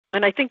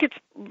And I think it's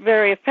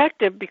very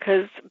effective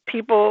because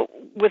people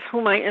with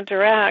whom I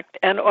interact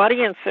and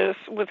audiences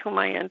with whom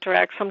I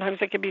interact, sometimes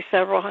it can be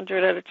several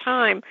hundred at a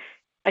time,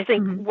 I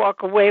think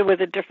walk away with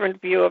a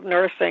different view of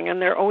nursing.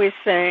 And they're always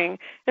saying,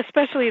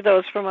 especially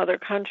those from other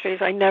countries,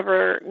 I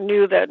never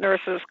knew that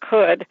nurses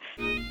could.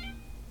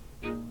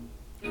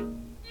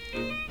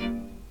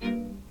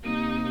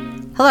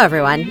 Hello,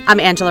 everyone.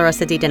 I'm Angela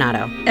Rosa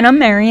DiDonato. And I'm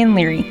Marian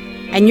Leary.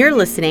 And you're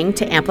listening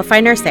to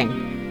Amplify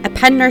Nursing, a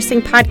Penn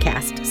Nursing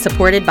podcast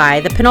supported by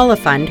the Panola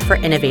Fund for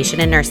Innovation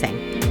in Nursing.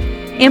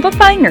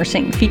 Amplify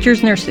Nursing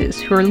features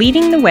nurses who are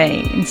leading the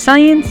way in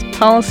science,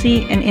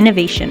 policy, and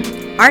innovation.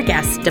 Our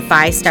guests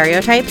defy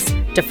stereotypes,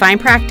 define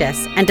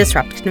practice, and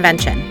disrupt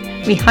convention.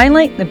 We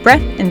highlight the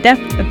breadth and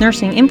depth of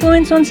nursing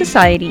influence on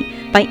society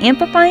by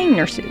amplifying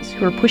nurses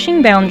who are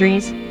pushing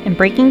boundaries and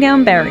breaking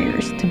down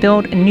barriers to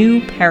build a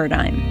new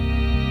paradigm.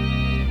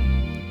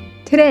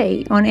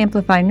 Today on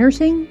Amplify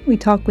Nursing, we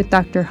talk with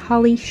Dr.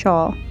 Holly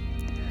Shaw.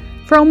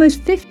 For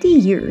almost 50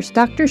 years,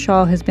 Dr.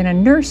 Shaw has been a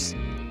nurse,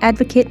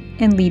 advocate,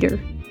 and leader.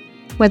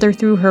 Whether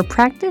through her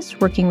practice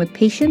working with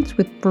patients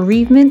with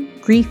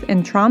bereavement, grief,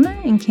 and trauma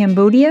in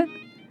Cambodia,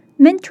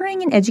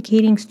 mentoring and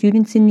educating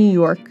students in New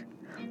York,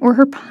 or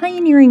her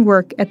pioneering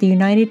work at the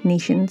United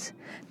Nations,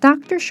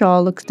 Dr. Shaw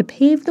looks to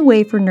pave the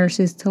way for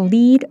nurses to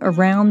lead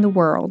around the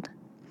world.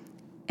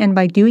 And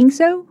by doing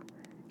so,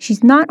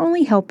 she's not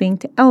only helping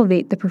to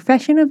elevate the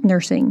profession of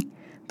nursing,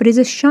 but is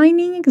a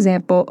shining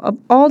example of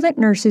all that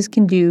nurses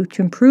can do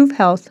to improve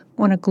health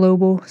on a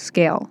global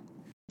scale.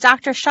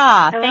 Dr.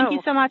 Shaw, Hello. Thank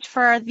you so much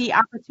for the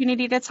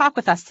opportunity to talk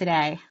with us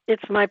today.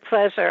 It's my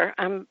pleasure.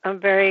 I'm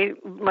very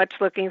much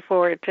looking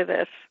forward to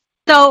this.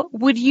 So,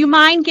 would you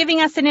mind giving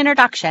us an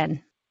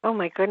introduction? Oh,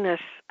 my goodness.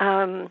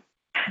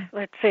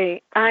 Let's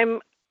see.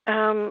 I'm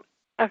a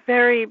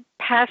very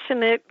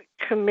passionate,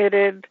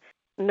 committed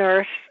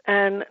nurse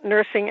and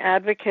nursing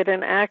advocate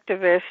and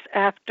activist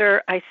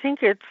after I think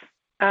it's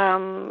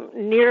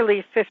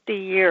nearly 50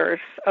 years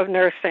of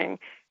nursing,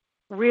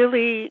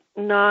 really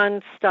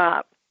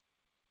nonstop.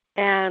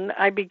 And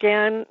I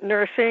began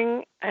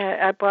nursing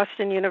at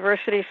Boston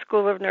University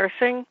School of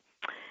Nursing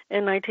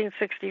in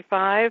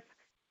 1965.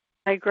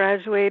 I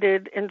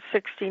graduated in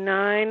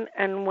 1969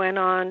 and went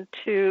on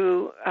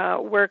to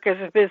work as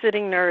a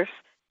visiting nurse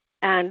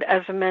and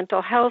as a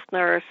mental health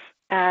nurse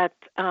at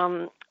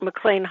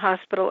McLean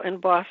Hospital in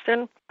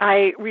Boston.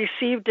 I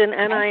received an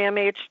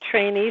NIMH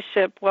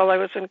traineeship while I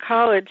was in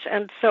college,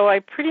 and so I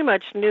pretty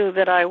much knew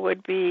that I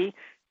would be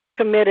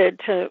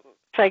committed to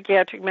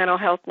psychiatric mental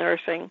health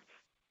nursing.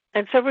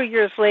 And several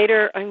years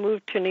later, I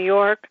moved to New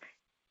York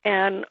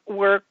and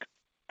worked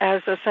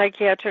as a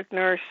psychiatric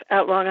nurse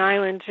at Long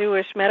Island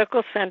Jewish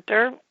Medical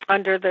Center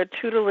under the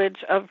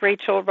tutelage of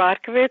Rachel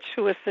Rodkovich,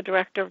 who was the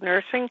director of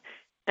nursing.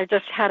 I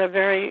just had a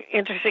very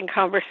interesting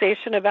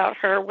conversation about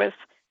her with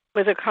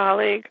a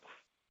colleague.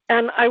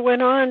 And I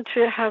went on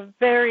to have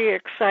very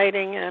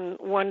exciting and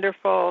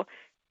wonderful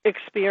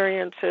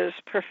experiences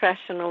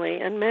professionally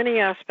in many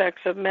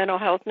aspects of mental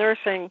health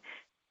nursing,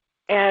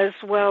 as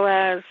well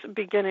as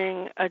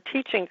beginning a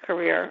teaching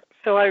career.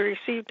 So I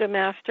received a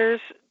master's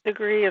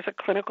degree as a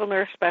clinical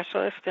nurse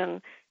specialist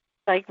in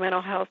psych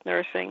mental health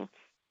nursing.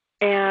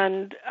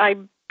 And I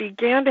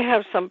began to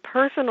have some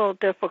personal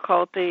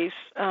difficulties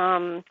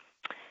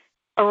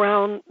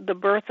around the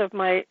birth of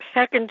my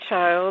second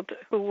child,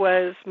 who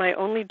was my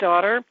only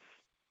daughter,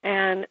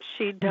 and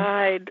she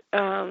died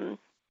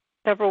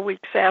several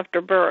weeks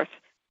after birth.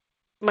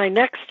 My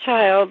next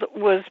child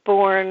was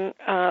born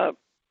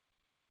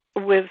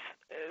with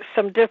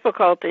some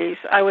difficulties.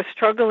 I was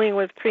struggling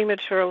with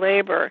premature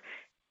labor,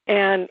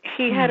 and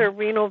he had a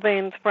renal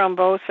vein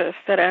thrombosis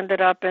that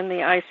ended up in the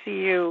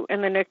ICU,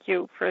 in the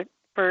NICU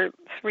for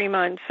 3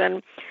 months,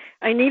 and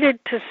I needed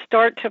to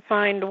start to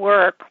find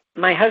work.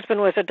 My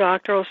husband was a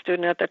doctoral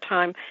student at the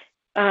time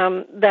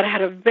that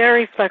had a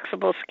very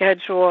flexible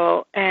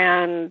schedule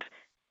and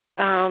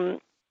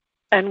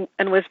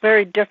was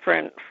very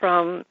different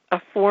from a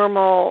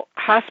formal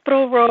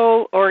hospital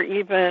role or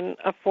even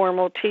a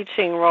formal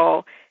teaching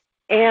role.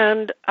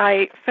 And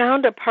I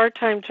found a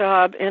part-time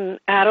job in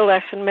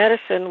adolescent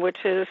medicine,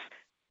 which is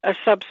a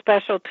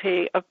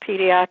subspecialty of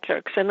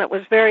pediatrics, and that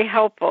was very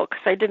helpful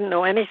because I didn't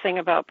know anything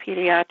about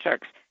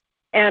pediatrics.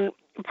 And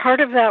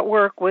part of that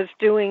work was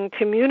doing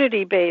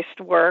community-based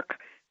work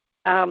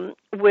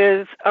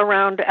with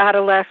around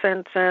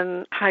adolescents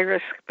and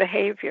high-risk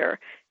behavior.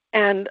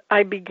 And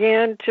I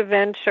began to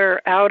venture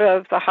out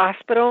of the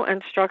hospital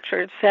and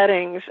structured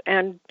settings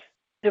and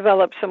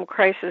develop some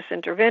crisis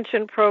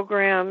intervention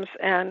programs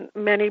and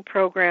many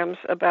programs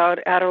about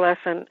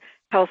adolescent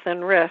health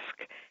and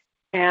risk.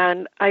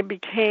 And I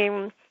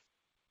became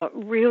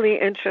really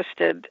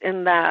interested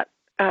in that,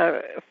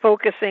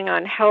 focusing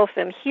on health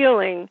and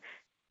healing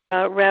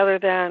rather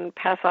than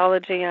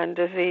pathology and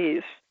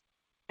disease.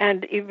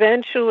 And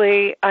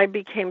eventually I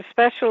became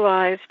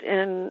specialized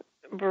in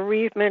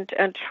bereavement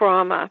and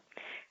trauma.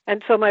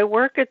 And so my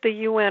work at the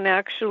UN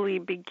actually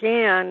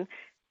began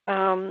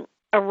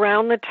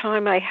around the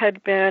time I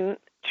had been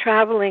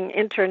traveling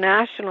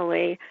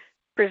internationally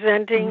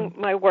presenting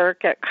my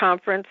work at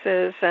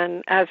conferences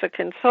and as a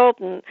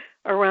consultant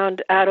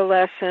around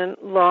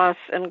adolescent loss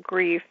and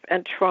grief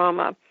and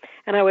trauma.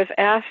 And I was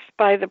asked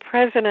by the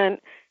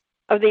president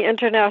of the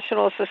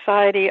International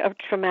Society of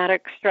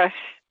Traumatic Stress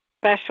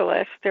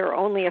Specialists. There are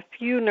only a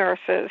few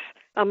nurses,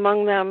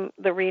 among them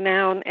the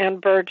renowned Ann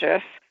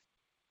Burgess,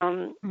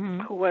 who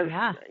was,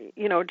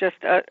 just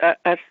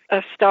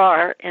a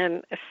star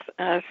in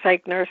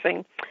psych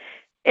nursing.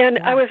 And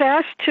I was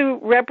asked to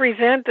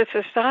represent the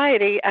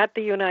society at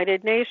the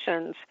United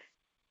Nations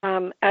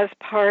as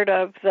part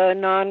of the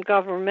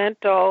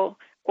non-governmental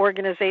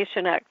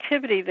organization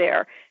activity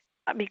there.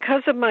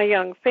 Because of my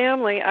young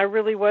family, I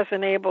really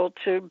wasn't able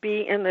to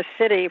be in the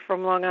city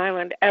from Long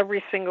Island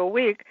every single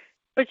week,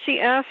 but she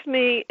asked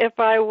me if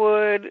I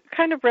would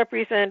kind of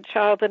represent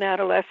child and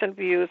adolescent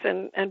views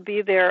and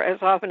be there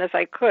as often as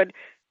I could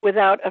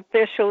without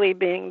officially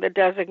being the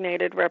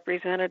designated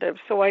representative.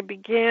 So I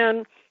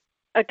began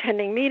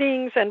attending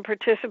meetings and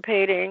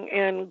participating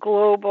in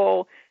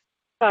global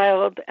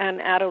child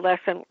and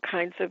adolescent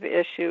kinds of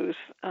issues,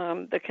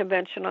 the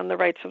Convention on the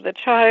Rights of the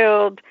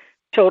Child,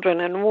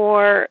 Children in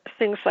War,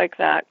 things like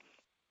that.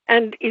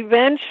 And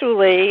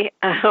eventually,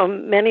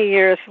 many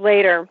years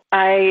later,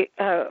 I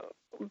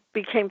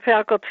became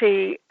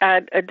faculty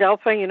at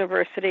Adelphi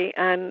University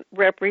and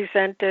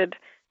represented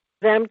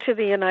them to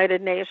the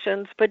United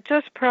Nations. But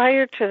just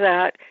prior to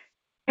that,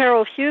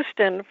 Carol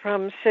Houston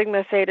from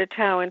Sigma Theta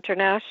Tau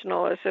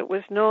International, as it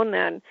was known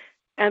then,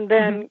 and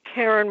then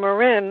Karen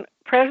Marin,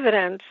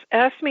 presidents,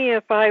 asked me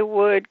if I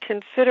would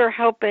consider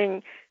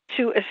helping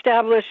to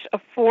establish a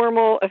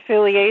formal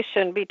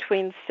affiliation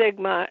between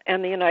Sigma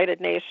and the United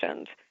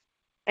Nations.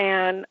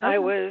 And I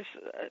was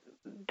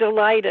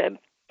delighted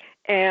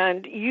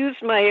and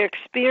used my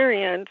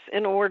experience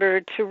in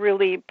order to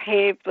really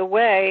pave the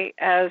way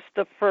as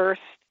the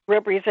first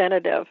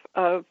representative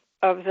of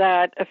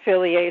that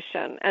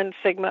affiliation. And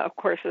Sigma, of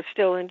course, is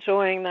still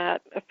enjoying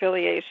that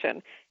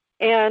affiliation.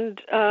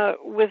 And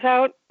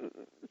without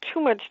too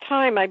much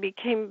time, I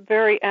became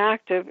very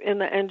active in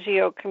the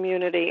NGO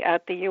community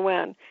at the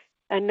UN.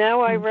 And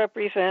now I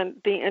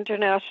represent the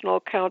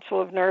International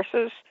Council of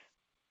Nurses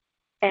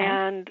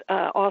and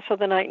also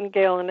the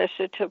Nightingale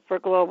Initiative for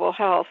Global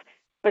Health.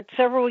 But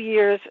several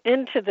years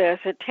into this,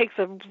 it takes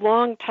a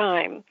long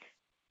time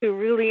to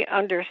really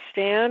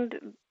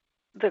understand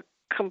the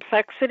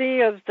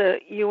complexity of the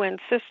UN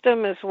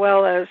system as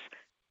well as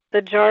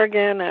the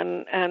jargon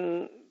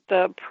and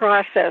the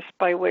process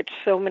by which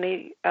so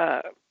many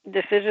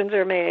decisions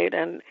are made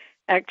and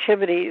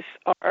activities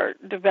are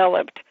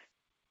developed.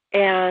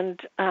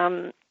 And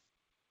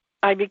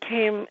I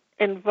became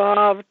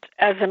involved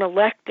as an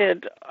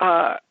elected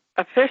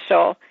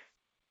official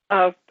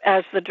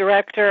as the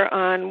director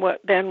on what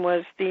then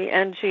was the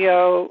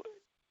NGO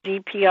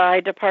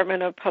DPI,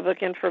 Department of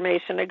Public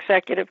Information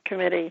Executive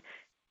Committee.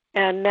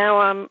 And now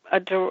I'm,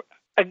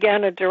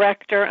 again, a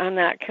director on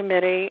that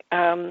committee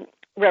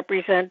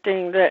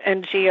representing the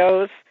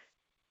NGOs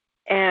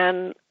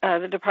and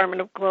the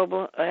Department of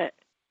Global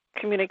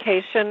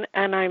Communication,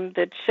 and I'm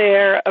the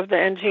chair of the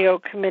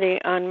NGO Committee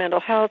on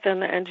Mental Health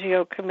and the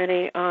NGO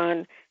Committee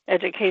on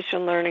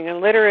Education, Learning,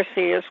 and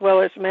Literacy, as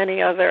well as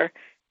many other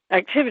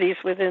activities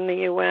within the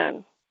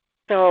UN.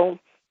 So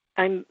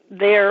I'm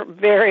there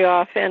very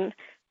often,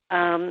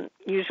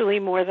 usually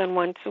more than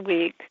once a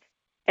week,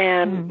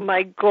 and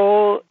my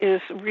goal is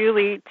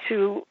really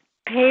to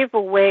pave a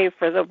way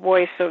for the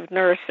voice of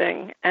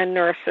nursing and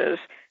nurses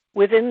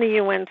within the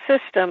UN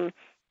system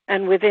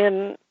and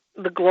within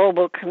the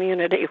global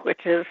community,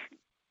 which is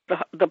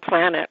the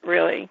planet,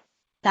 really.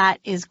 That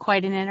is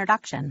quite an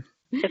introduction.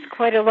 It's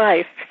quite a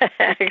life,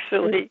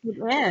 actually.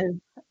 It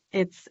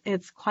is.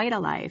 It's quite a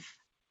life.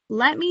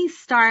 Let me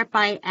start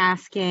by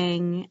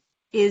asking,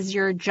 is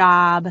your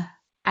job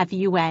at the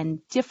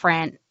UN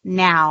different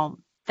now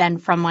than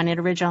from when it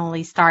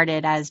originally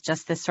started as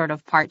just this sort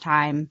of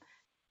part-time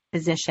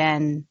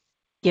position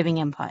giving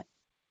input?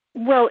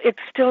 Well, it's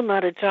still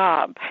not a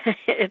job.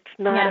 It's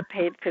not a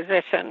paid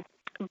position.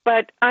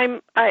 But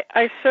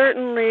I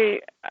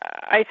certainly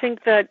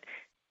think that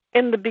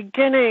in the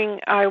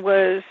beginning I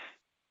was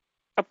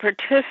a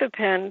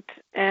participant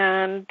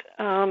and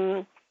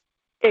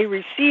a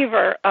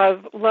receiver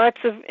of lots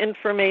of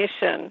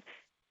information,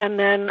 and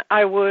then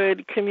I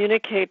would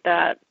communicate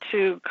that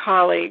to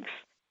colleagues.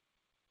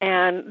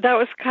 And that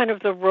was kind of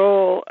the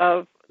role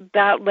of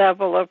that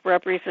level of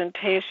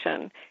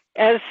representation.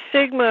 As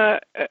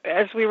Sigma,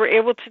 as we were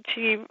able to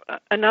achieve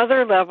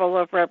another level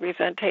of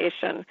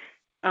representation,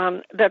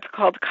 that's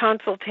called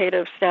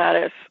consultative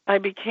status, I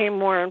became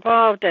more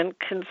involved in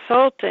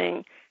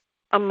consulting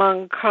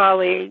among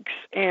colleagues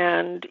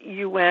and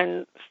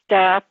UN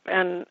staff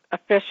and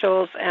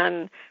officials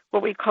and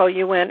what we call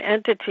UN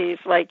entities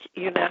like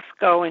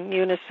UNESCO and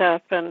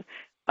UNICEF and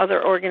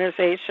other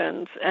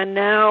organizations. And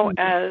now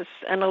as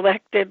an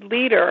elected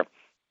leader,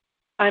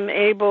 I'm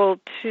able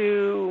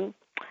to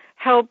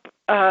help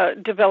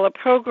develop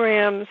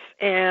programs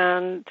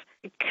and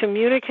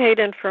communicate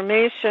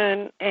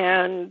information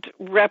and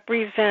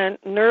represent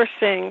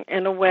nursing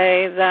in a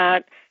way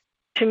that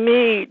to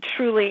me,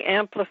 truly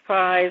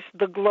amplifies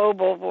the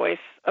global voice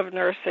of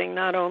nursing,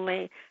 not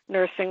only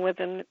nursing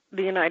within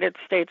the United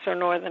States or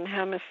Northern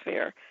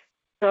Hemisphere.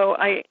 So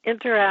I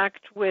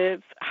interact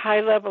with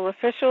high-level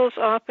officials,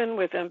 often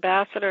with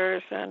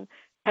ambassadors and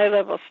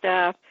high-level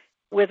staff,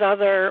 with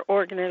other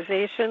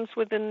organizations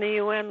within the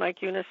UN, like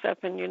UNICEF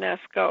and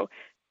UNESCO,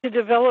 to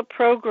develop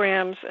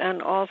programs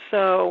and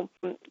also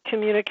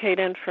communicate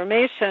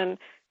information,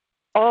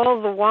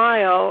 all the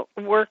while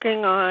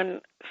working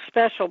on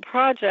special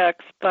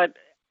projects, but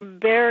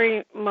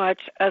very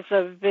much as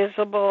a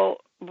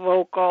visible,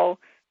 vocal,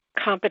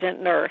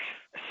 competent nurse,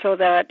 so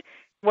that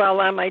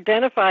while I'm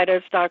identified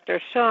as Dr.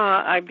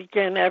 Shah, I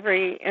begin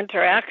every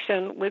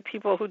interaction with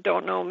people who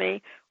don't know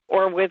me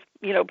or with,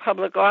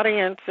 public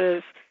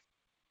audiences,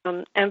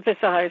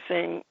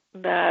 emphasizing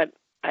that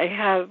I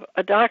have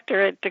a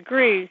doctorate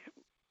degree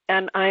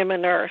and I am a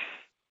nurse,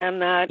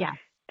 and that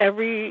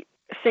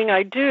everything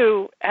I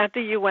do at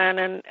the UN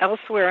and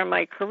elsewhere in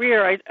my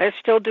career, I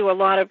still do a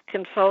lot of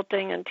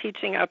consulting and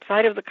teaching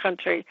outside of the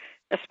country,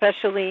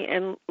 especially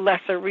in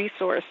lesser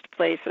resourced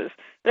places.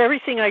 But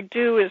everything I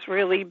do is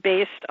really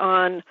based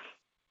on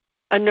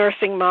a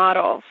nursing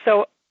model.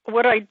 So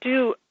what I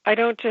do, I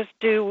don't just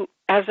do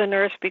as a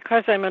nurse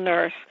because I'm a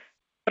nurse,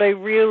 but I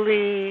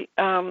really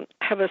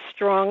have a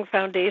strong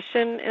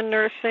foundation in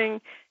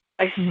nursing.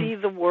 I see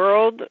the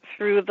world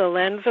through the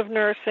lens of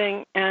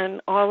nursing,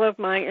 and all of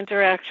my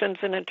interactions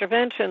and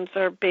interventions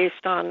are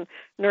based on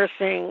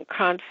nursing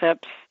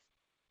concepts,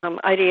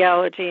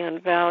 ideology,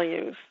 and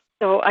values.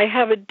 So I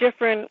have a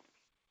different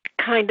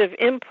kind of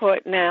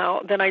input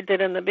now than I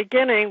did in the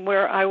beginning,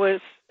 where I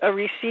was a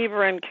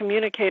receiver and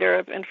communicator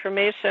of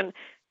information.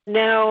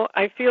 Now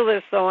I feel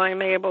as though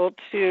I'm able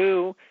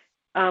to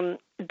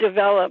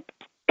develop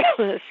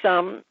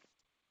some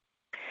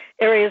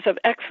areas of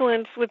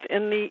excellence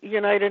within the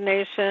United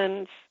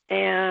Nations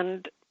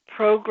and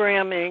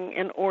programming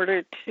in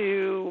order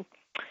to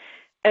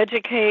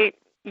educate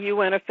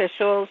UN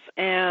officials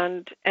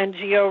and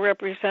NGO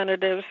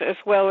representatives, as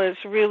well as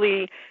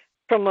really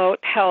promote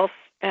health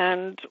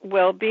and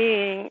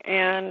well-being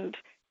and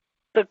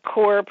the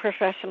core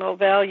professional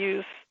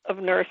values of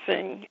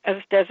nursing as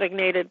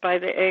designated by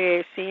the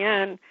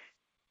AACN: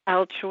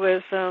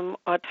 altruism,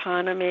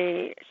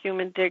 autonomy,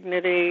 human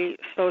dignity,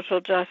 social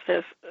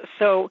justice.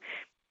 So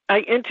I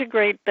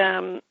integrate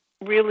them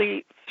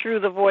really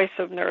through the voice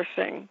of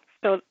nursing.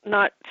 So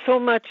not so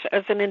much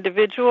as an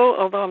individual,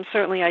 although I'm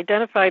certainly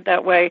identified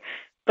that way,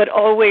 but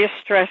always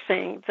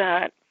stressing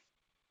that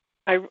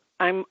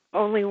I'm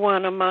only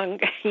one among,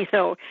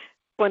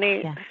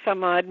 20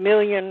 some odd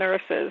million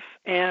nurses.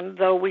 And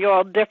though we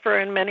all differ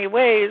in many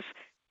ways,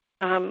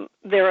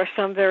 there are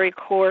some very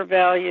core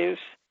values,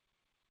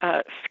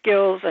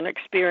 skills, and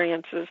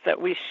experiences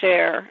that we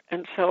share.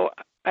 And so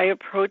I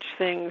approach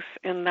things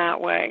in that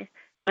way.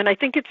 And I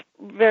think it's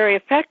very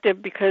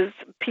effective because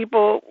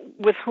people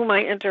with whom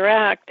I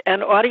interact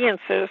and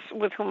audiences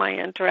with whom I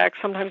interact,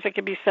 sometimes it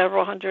can be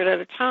several hundred at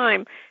a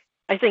time,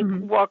 I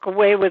think walk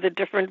away with a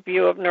different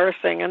view of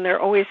nursing. And they're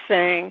always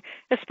saying,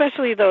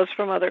 especially those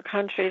from other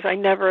countries, I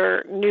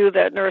never knew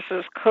that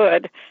nurses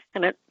could,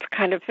 and it's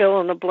kind of fill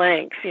in the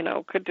blanks,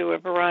 could do a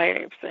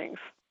variety of things.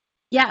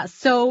 Yeah.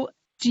 So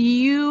do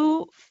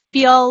you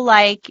feel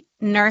like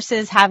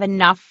nurses have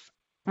enough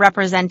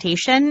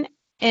representation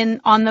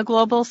on the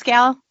global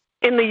scale?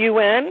 In the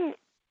UN?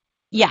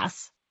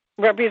 Yes.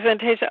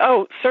 Representation?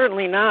 Oh,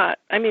 certainly not.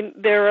 I mean,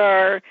 there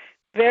are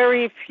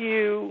very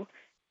few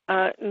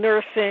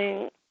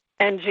nursing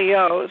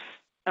NGOs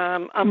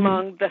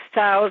among the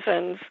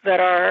thousands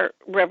that are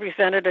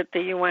represented at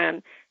the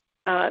UN.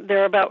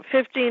 There are about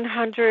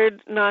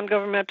 1,500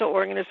 non-governmental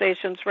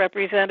organizations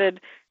represented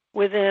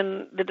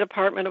within the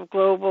Department of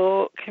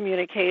Global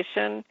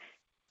Communication,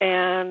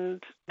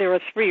 and there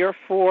are 3 or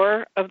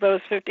 4 of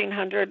those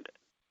 1,500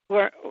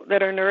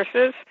 that are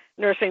nurses,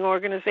 nursing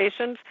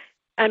organizations,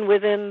 and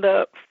within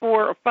the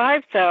 4,000 or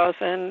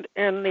 5,000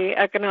 in the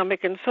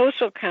Economic and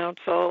Social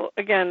Council,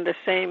 again, the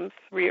same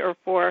 3 or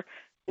 4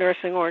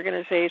 nursing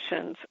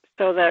organizations.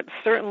 So that's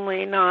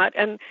certainly not.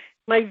 And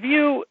my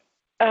view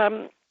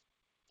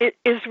it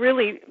is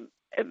really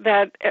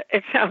that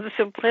it sounds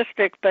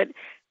simplistic, but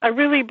I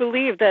really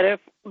believe that if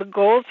the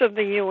goals of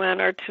the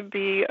UN are to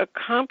be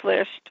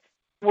accomplished,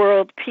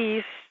 world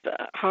peace,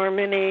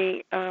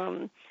 harmony,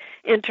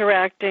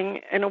 interacting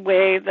in a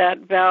way that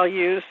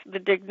values the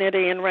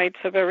dignity and rights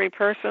of every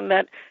person,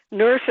 that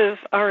nurses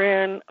are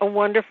in a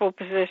wonderful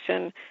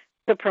position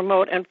to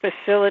promote and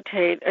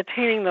facilitate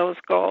attaining those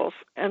goals,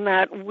 and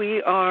that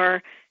we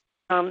are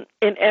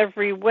in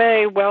every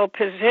way well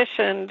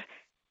positioned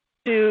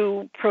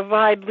to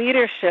provide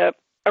leadership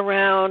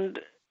around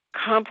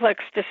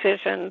complex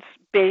decisions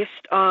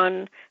based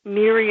on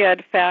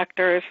myriad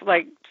factors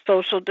like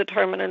social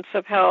determinants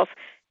of health,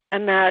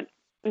 and that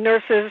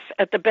nurses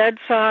at the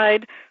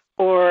bedside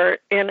or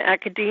in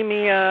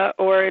academia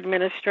or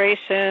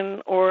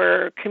administration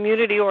or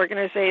community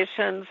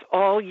organizations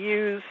all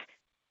use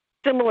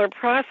similar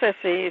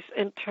processes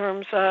in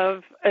terms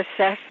of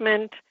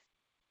assessment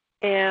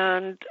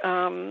and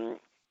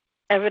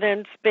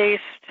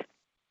evidence-based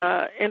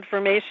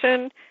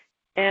information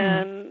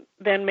and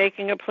then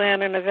making a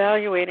plan and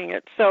evaluating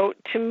it. So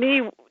to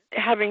me,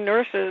 having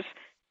nurses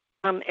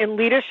in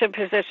leadership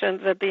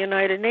positions at the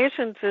United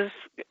Nations is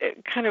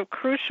kind of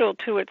crucial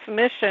to its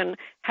mission.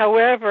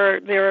 However,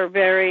 there are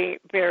very,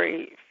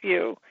 very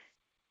few.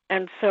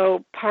 And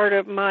so part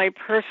of my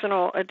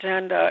personal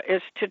agenda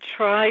is to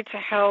try to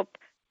help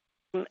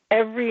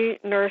every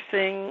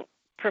nursing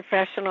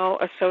professional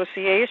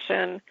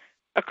association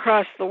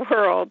across the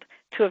world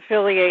to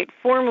affiliate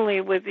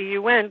formally with the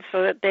UN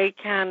so that they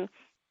can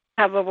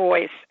have a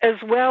voice, as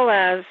well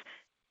as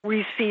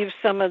receive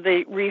some of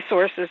the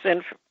resources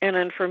and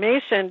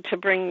information to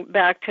bring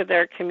back to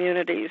their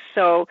communities.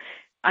 So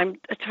I'm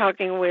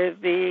talking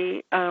with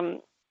the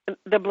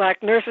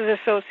Black Nurses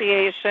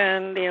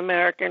Association, the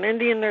American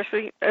Indian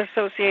Nursing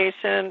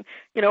Association,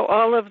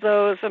 all of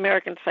those,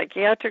 American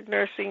Psychiatric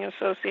Nursing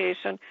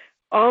Association,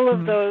 all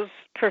of those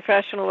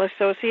professional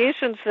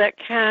associations that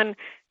can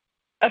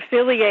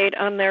affiliate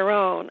on their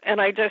own. And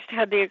I just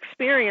had the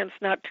experience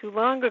not too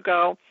long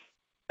ago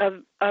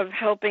of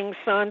helping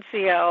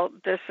SONSIEL,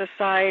 the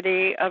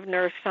Society of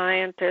Nurse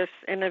Scientists,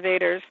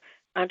 Innovators,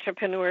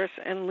 Entrepreneurs,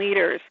 and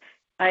Leaders.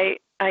 I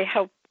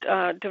helped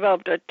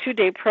developed a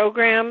 2-day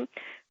program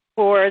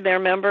for their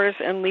members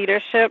and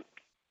leadership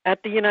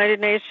at the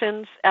United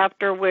Nations,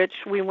 after which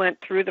we went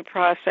through the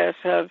process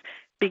of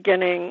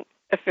beginning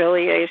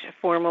affiliation,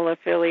 formal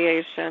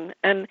affiliation.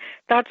 And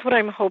that's what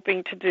I'm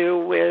hoping to do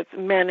with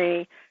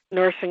many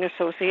nursing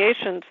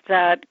associations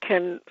that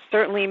can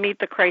certainly meet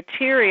the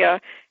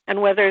criteria,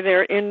 and whether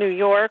they're in New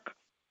York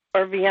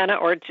or Vienna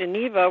or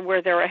Geneva,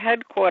 where there are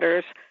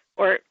headquarters,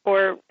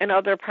 or in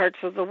other parts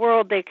of the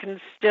world, they can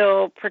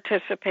still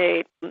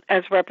participate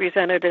as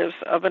representatives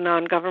of a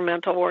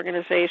non-governmental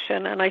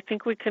organization. And I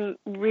think we can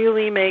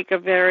really make a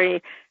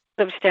very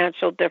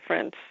substantial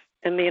difference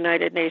in the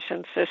United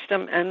Nations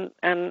system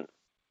and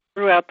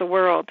throughout the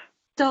world.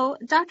 So,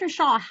 Dr.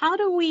 Shaw, how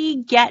do we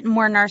get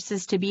more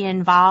nurses to be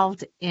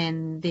involved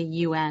in the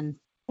UN?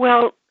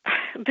 Well,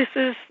 this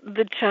is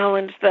the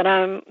challenge that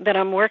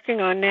I'm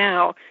working on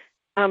now.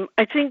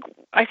 I think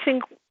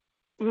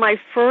my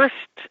first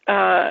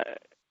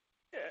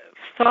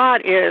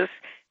thought is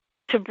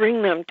to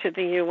bring them to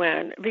the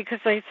UN,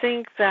 because I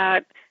think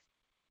that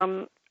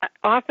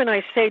often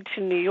I say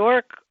to New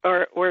York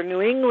or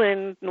New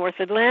England, North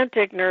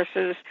Atlantic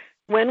nurses,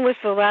 when was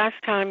the last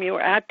time you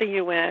were at the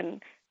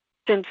UN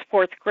since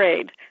 4th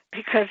grade?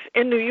 Because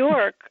in New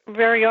York,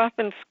 very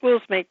often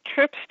schools make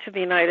trips to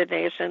the United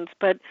Nations,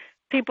 but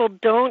people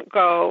don't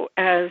go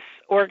as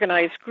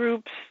organized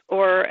groups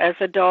or as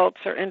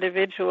adults or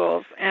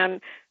individuals. And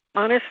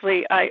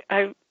honestly,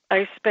 I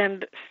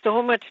spend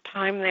so much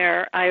time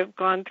there. I've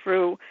gone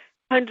through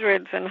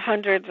hundreds and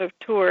hundreds of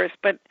tours,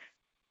 but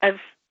as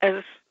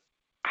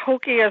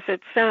hokey as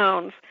it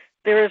sounds,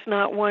 there is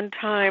not one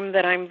time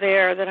that I'm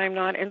there that I'm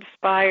not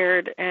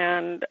inspired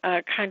and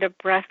kind of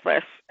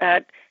breathless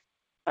at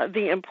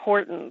the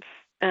importance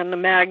and the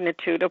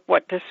magnitude of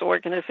what this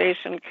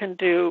organization can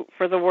do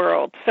for the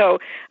world. So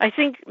I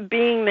think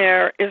being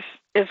there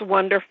is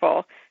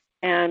wonderful,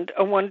 and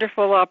a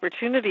wonderful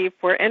opportunity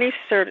for any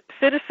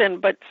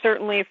citizen, but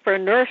certainly for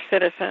nurse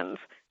citizens,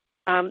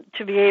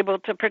 to be able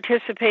to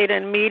participate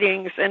in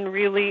meetings and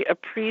really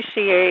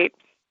appreciate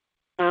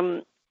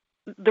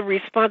the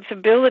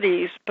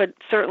responsibilities, but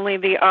certainly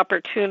the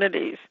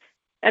opportunities.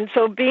 And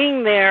so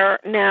being there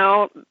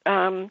now,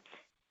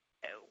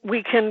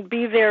 we can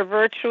be there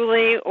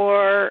virtually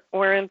or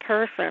in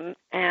person.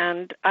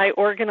 And I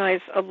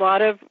organize a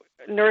lot of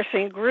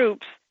nursing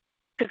groups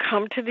to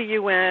come to the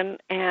UN,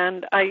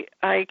 and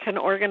I can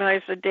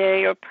organize a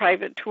day of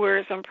private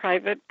tours and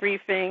private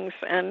briefings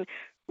and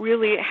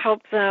really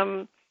help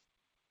them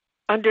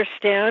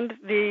understand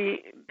the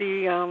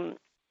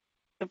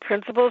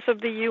principles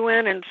of the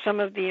UN and some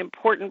of the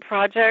important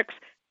projects,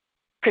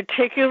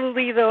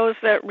 particularly those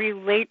that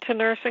relate to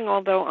nursing,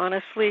 although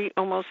honestly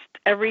almost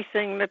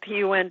everything that the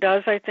UN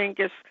does, I think,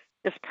 is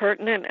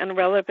pertinent and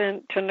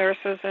relevant to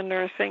nurses and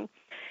nursing.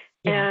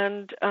 Yeah.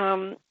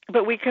 And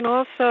but we can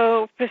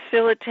also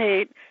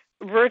facilitate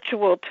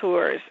virtual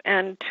tours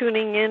and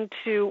tuning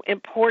into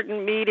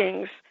important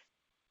meetings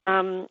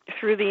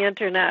through the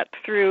internet,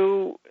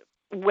 through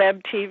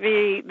web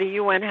TV. The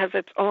UN has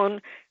its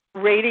own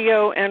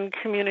radio and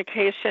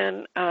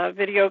communication,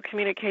 video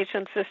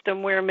communication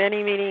system where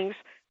many meetings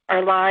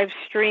are live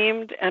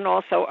streamed and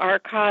also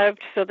archived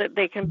so that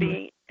they can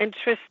be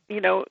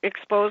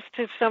exposed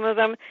to some of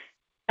them.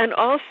 And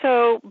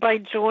also by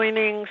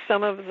joining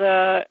some of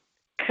the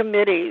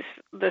committees,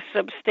 the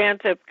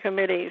substantive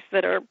committees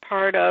that are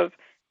part of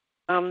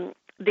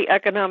the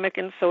Economic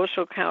and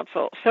Social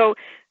Council. So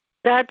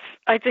that's,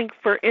 I think,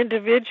 for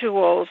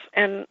individuals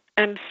and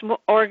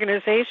small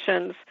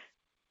organizations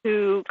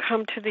who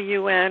come to the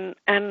UN,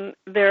 and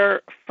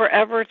they're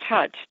forever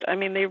touched. I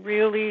mean, they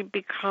really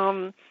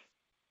become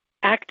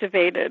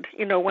activated,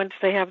 once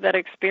they have that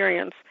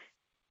experience.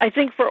 I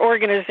think for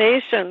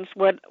organizations,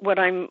 what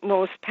I'm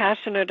most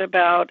passionate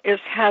about is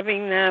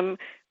having them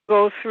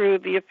go through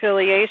the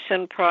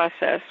affiliation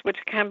process, which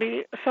can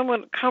be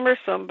somewhat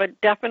cumbersome, but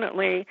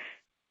definitely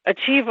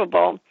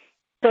achievable,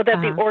 so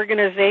that the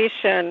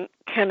organization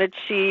can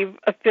achieve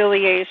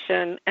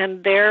affiliation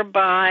and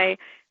thereby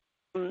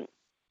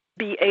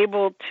be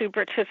able to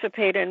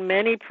participate in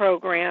many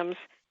programs,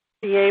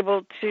 be able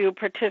to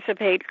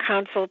participate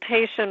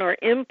consultation or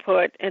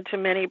input into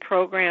many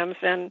programs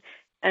and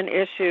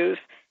issues,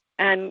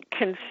 and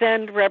can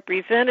send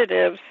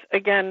representatives,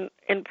 again,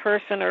 in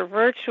person or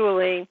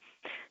virtually,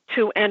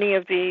 to any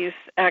of these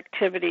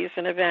activities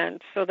and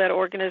events, so that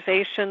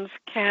organizations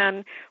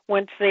can,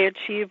 once they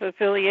achieve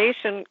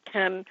affiliation,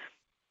 can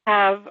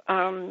have,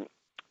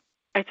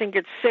 I think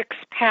it's 6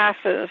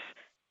 passes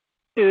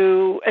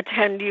to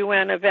attend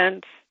UN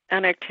events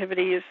and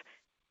activities,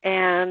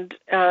 and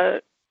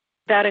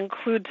that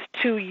includes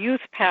 2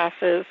 youth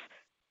passes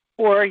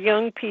for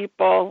young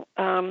people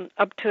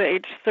up to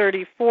age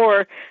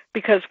 34,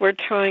 because we're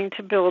trying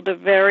to build a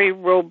very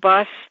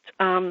robust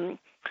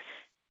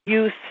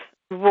youth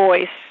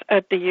voice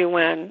at the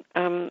UN,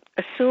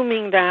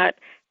 assuming that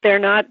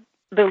they're not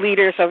the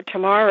leaders of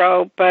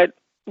tomorrow, but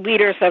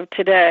leaders of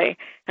today,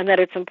 and that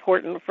it's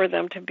important for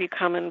them to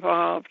become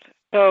involved.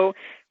 So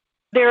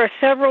there are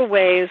several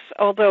ways,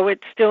 although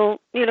it's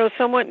still,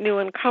 somewhat new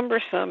and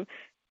cumbersome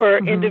for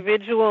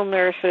individual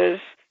nurses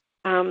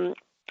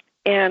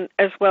and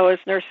as well as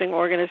nursing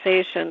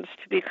organizations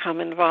to become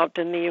involved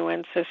in the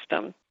UN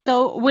system.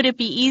 So would it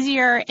be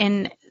easier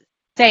in,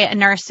 say, a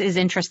nurse is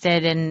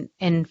interested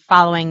in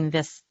following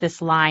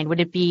this line, would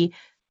it be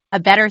a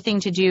better thing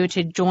to do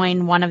to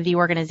join one of the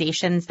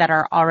organizations that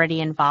are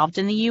already involved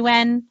in the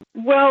UN?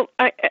 Well,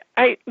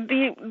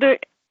 the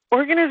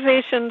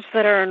organizations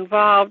that are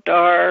involved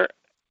are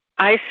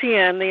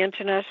ICN, the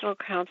International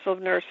Council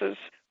of Nurses,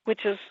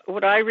 which is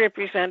what I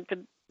represent,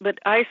 but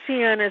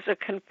ICN is a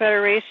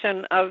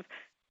confederation of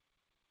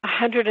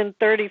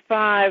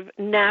 135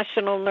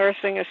 national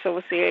nursing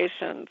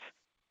associations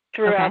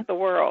throughout the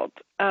world,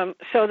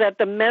 so that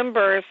the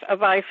members of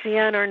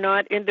ICN are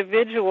not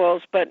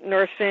individuals, but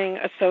nursing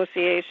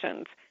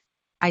associations.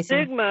 I see.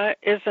 SIGMA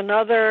is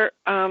another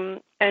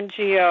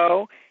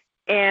NGO,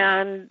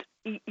 and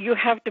you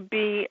have to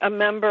be a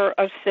member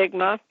of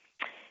SIGMA,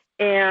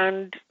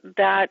 and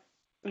that,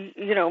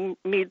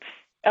 meets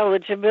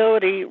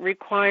eligibility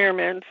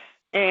requirements,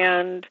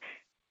 and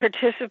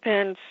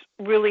participants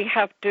really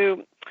have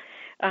to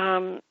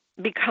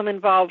become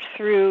involved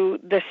through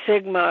the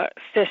SIGMA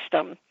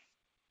system.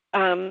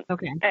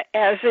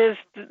 As is,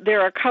 there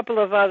are a couple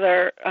of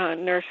other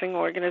nursing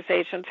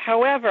organizations.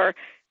 However,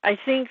 I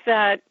think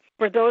that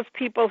for those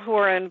people who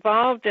are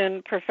involved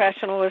in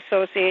professional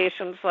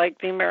associations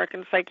like the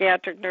American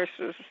Psychiatric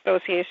Nurses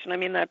Association, I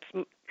mean, that's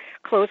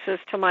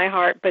closest to my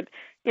heart, but,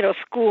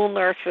 school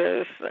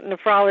nurses,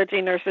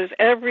 nephrology nurses,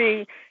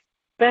 every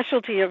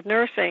specialty of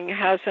nursing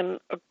has an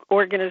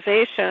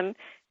organization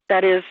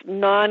that is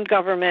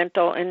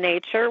non-governmental in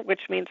nature,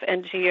 which means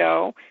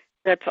NGO.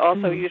 That's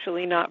also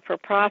usually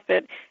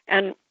not-for-profit.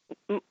 And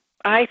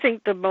I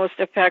think the most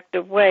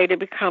effective way to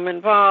become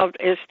involved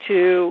is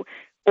to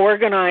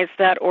organize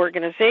that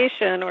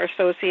organization or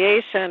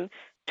association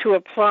to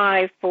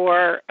apply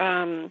for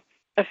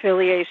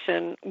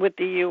affiliation with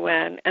the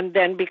UN and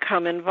then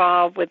become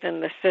involved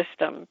within the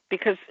system.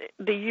 Because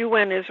the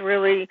UN is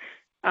really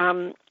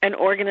an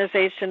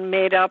organization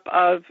made up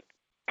of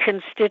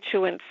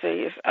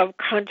constituencies, of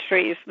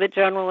countries. The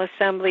General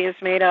Assembly is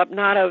made up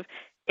not of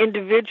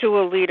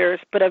individual leaders,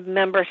 but of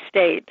member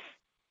states.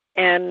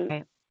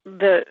 And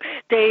the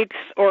states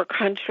or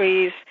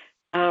countries'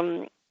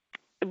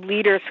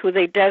 leaders who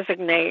they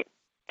designate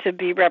to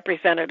be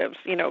representatives,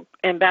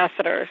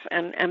 ambassadors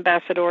and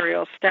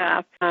ambassadorial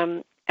staff,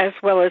 as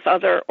well as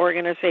other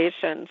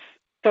organizations.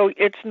 So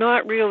it's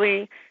not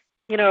really,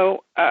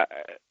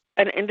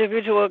 an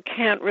individual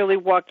can't really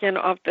walk in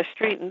off the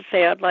street and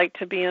say, I'd like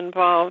to be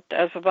involved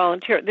as a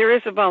volunteer. There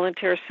is a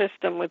volunteer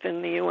system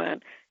within the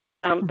UN.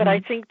 But I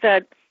think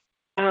that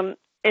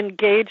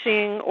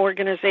engaging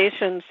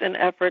organizations in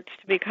efforts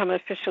to become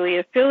officially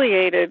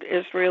affiliated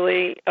is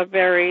really a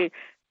very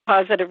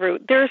positive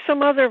route. There are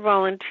some other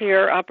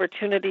volunteer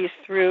opportunities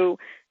through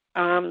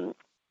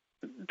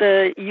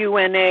the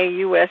UNA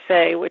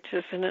USA, which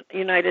is the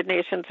United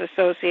Nations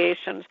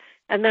Associations,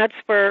 and that's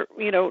for,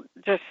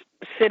 just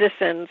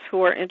citizens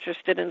who are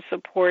interested in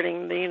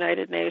supporting the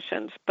United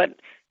Nations. But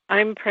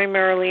I'm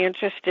primarily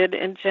interested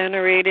in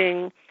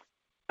generating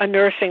a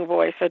nursing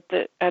voice at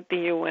the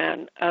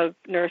UN of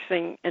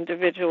nursing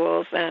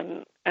individuals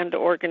and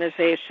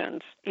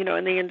organizations,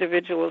 and the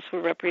individuals who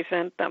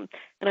represent them.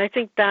 And I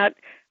think that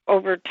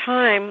over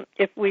time,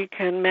 if we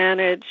can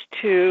manage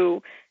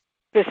to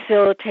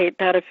facilitate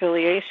that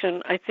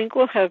affiliation, I think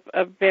we'll have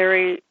a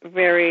very,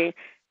 very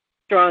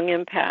strong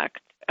impact.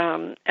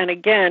 And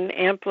again,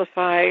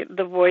 amplify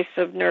the voice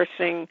of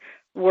nursing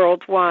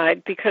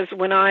worldwide. Because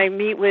when I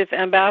meet with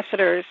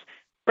ambassadors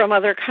from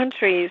other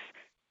countries,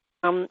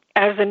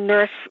 as a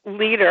nurse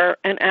leader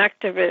and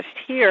activist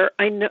here,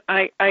 I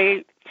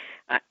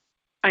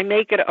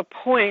make it a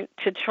point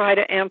to try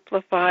to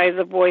amplify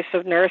the voice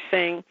of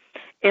nursing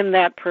in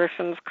that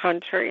person's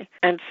country.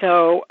 And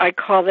so I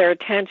call their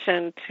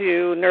attention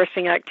to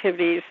nursing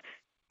activities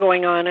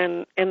going on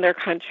in their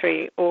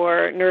country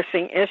or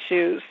nursing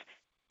issues.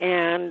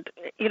 And,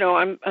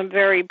 I'm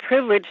very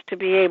privileged to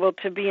be able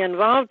to be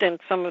involved in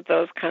some of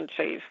those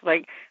countries.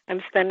 Like,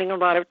 I'm spending a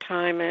lot of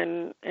time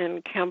in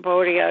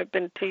Cambodia. I've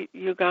been to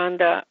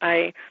Uganda.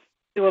 I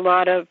do a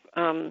lot of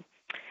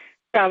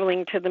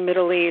traveling to the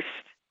Middle East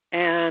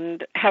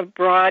and have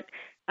brought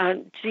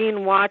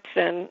Jean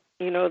Watson,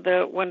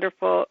 the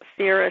wonderful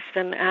theorist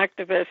and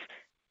activist,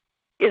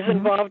 is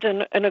involved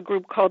in a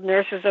group called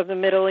Nurses of the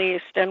Middle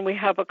East, and we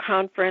have a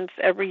conference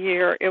every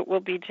year. It will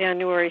be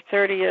January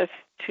 30th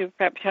to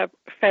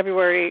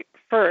February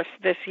 1st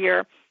this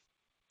year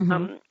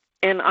in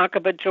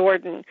Aqaba,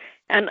 Jordan.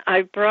 And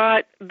I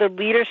brought the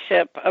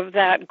leadership of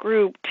that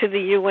group to the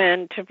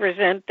UN to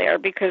present there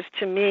because,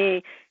 to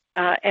me,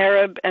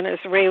 Arab and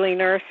Israeli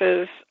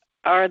nurses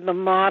are the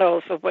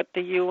models of what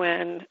the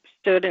UN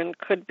should and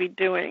could be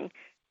doing.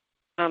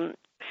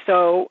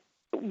 So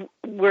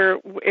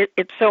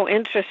it's so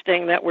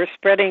interesting that we're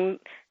spreading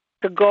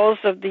the goals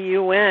of the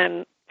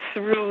UN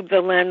through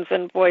the lens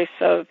and voice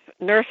of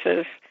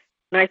nurses,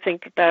 and I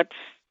think that's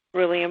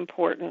really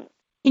important.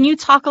 Can you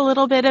talk a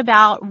little bit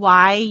about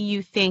why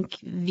you think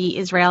the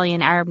Israeli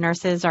and Arab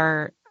nurses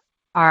are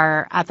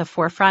at the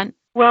forefront?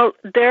 Well,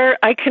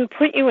 I can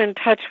put you in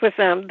touch with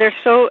them. They're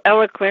so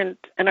eloquent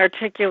and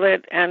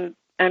articulate and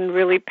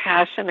really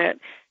passionate.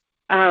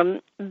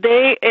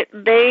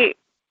 They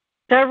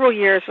several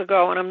years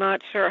ago, and I'm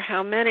not sure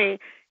how many,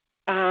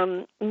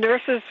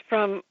 nurses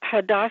from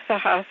Hadassah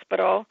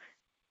Hospital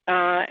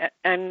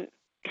and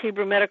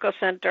Hebrew Medical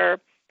Center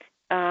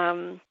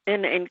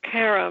in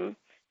Karam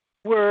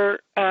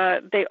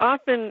they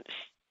often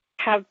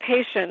have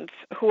patients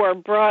who are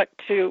brought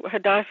to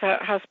Hadassah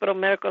Hospital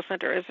Medical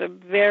Center. Is a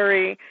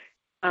very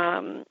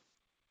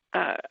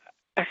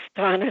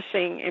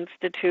astonishing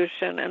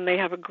institution, and they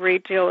have a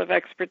great deal of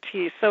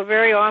expertise. So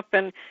very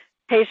often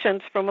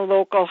patients from a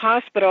local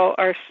hospital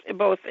are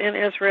both in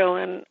Israel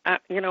and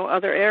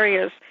other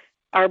areas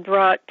are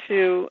brought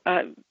to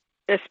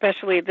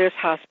especially this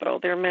hospital.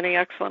 There are many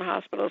excellent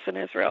hospitals in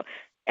Israel.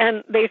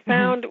 And they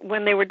found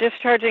when they were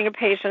discharging a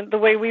patient, the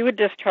way we would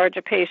discharge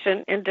a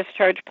patient in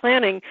discharge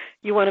planning,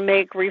 you want to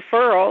make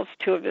referrals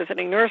to a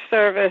visiting nurse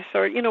service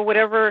or,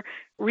 whatever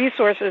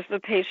resources the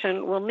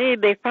patient will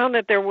need. They found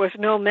that there was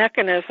no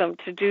mechanism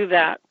to do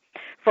that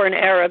for an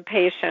Arab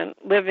patient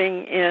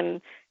living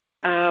in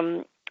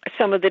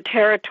some of the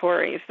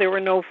territories. There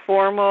were no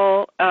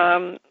formal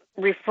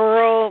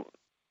referral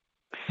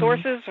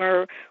sources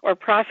or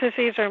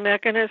processes or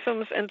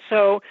mechanisms, and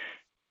so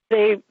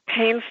they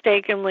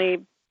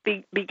painstakingly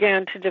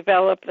began to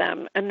develop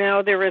them. And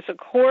now there is a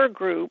core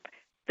group.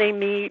 They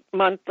meet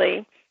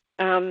monthly.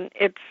 They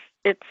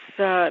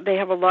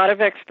have a lot of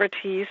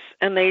expertise,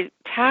 and they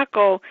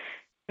tackle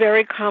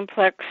very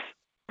complex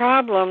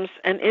problems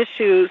and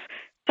issues,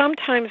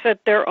 sometimes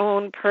at their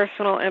own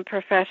personal and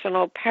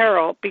professional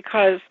peril,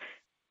 because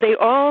they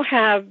all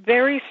have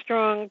very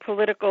strong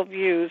political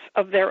views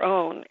of their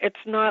own.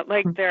 It's not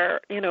like they're,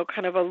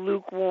 kind of a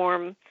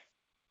lukewarm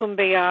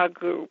Kumbaya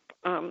group.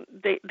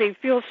 They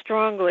feel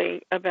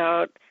strongly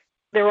about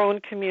their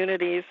own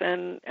communities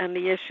and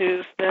the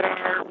issues that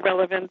are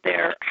relevant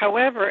there.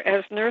 However,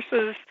 as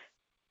nurses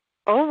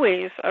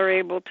always are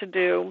able to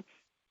do,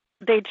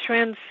 they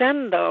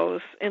transcend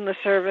those in the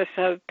service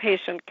of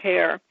patient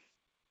care,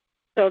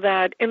 so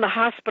that in the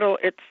hospital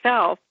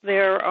itself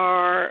there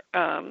are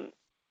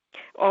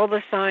all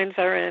the signs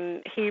are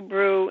in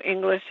Hebrew,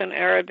 English, and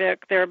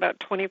Arabic. There are about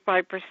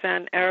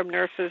 25% Arab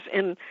nurses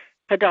in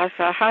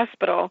Hadassah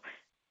Hospital,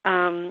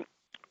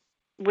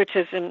 which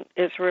is in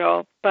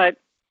Israel. But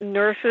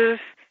nurses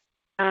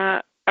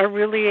are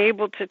really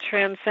able to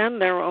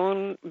transcend their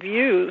own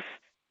views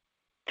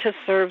to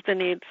serve the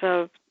needs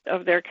of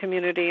their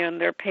community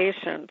and their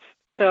patients.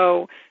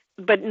 So,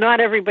 but not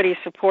everybody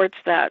supports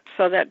that,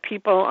 so that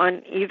people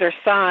on either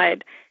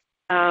side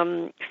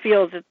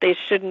feel that they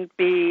shouldn't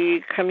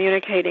be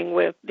communicating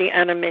with the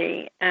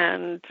enemy.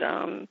 And,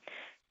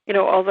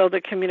 although the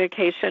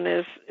communication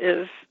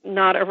is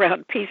not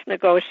around peace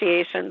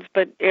negotiations,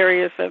 but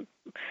areas of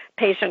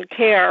patient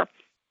care,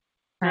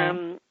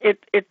 right.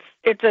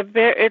 It's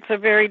a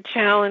very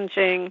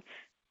challenging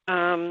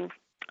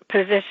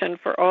position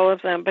for all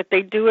of them, but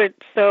they do it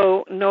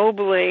so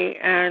nobly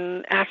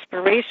and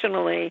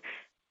aspirationally,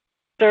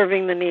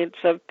 serving the needs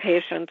of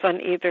patients on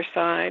either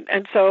side.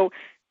 And so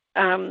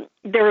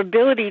their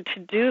ability to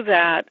do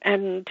that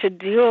and to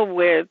deal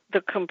with the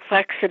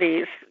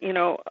complexities,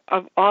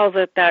 of all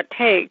that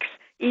takes,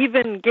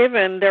 even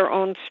given their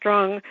own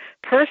strong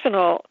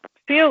personal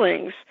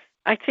feelings,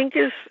 I think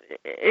is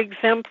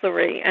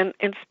exemplary and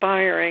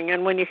inspiring.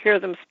 And when you hear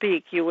them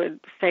speak, you would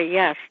say,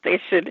 yes, they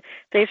should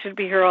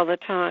be here all the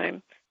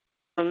time.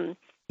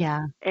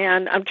 Yeah.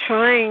 And I'm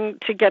trying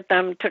to get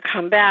them to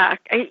come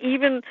back.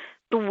 Even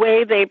the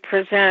way they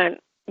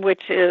present,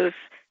 which is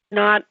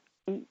not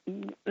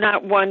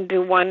one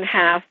do one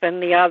half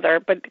and the other,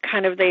 but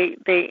kind of they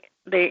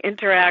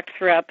interact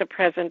throughout the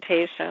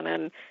presentation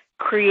and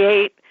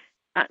create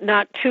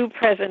not two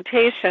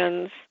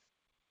presentations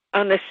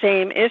on the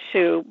same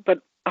issue,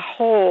 but a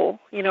whole,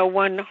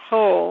 one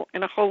whole,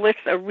 in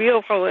a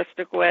real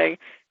holistic way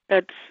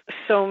that's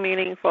so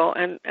meaningful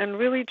and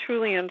really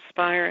truly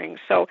inspiring.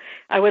 So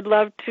I would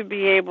love to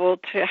be able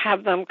to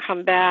have them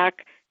come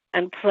back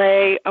and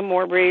play a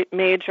more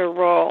major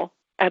role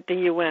at the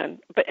UN.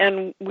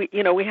 And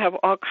we have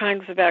all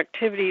kinds of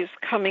activities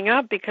coming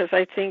up because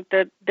I think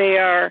that they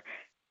are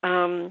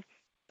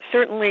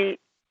certainly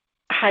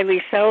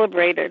highly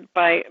celebrated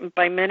by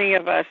many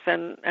of us,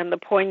 and the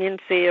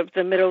poignancy of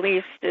the Middle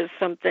East is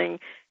something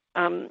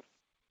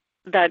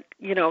that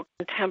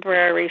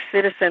contemporary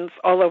citizens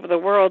all over the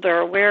world are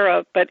aware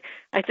of. But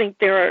I think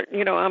there are,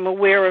 I'm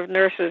aware of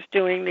nurses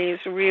doing these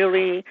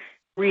really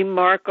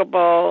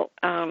remarkable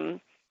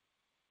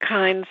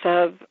kinds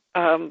of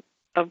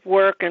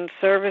work and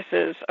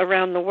services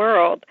around the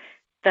world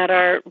that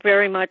are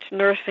very much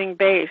nursing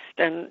based,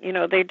 and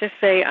they just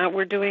say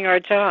we're doing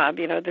our job.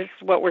 This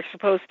is what we're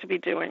supposed to be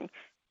doing.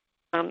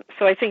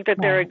 So I think that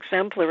they're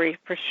exemplary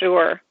for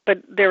sure.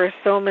 But there are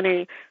so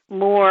many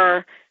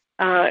more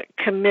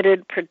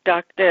committed,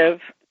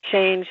 productive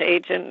change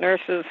agent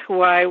nurses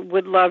who I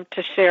would love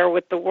to share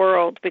with the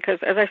world because,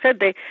 as I said,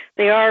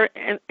 they are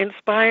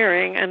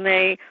inspiring and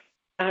they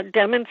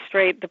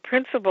demonstrate the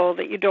principle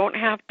that you don't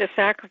have to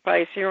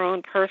sacrifice your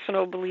own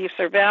personal beliefs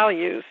or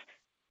values.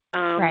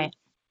 Right.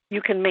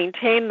 You can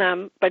maintain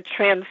them, but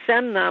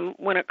transcend them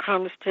when it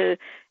comes to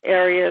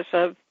areas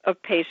of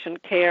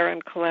patient care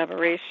and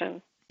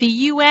collaboration. The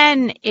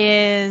UN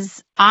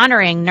is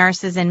honoring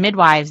nurses and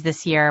midwives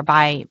this year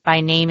by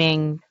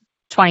naming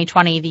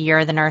 2020 the year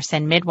of the nurse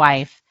and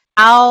midwife.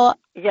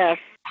 Yes.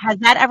 Has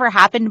that ever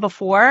happened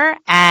before?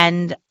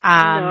 And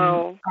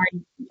no.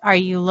 Are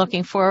you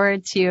looking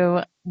forward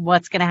to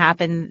what's going to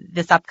happen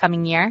this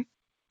upcoming year?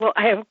 Well,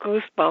 I have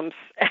goosebumps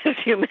as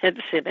you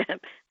mention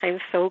it. I'm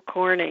so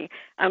corny.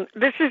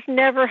 This has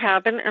never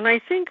happened, and I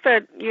think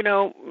that,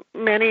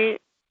 many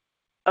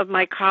of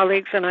my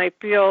colleagues and I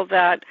feel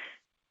that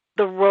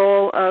the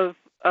role of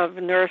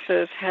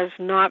nurses has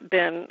not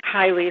been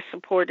highly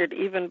supported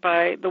even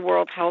by the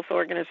World Health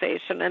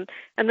Organization,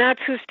 and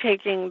that's who's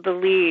taking the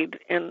lead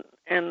in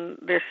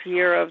this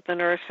year of the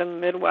nurse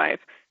and midwife,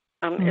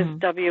 is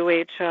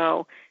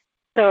WHO.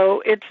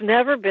 So it's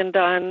never been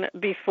done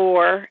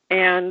before,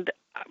 and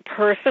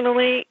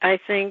personally, I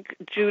think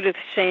Judith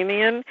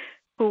Shamian,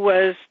 who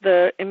was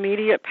the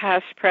immediate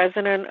past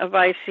president of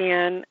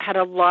ICN, had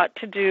a lot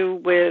to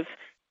do with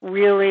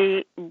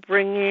really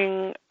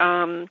bringing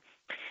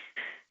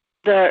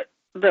the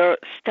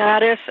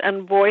status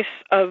and voice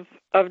of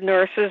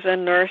nurses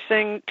and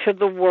nursing to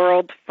the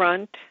world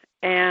front,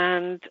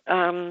 and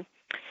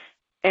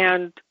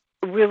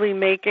really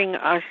making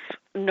us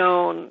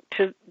known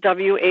to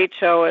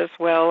WHO as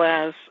well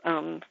as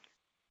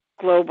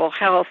global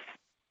health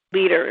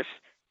leaders.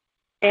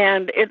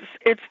 And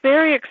it's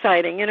very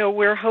exciting.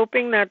 We're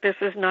hoping that this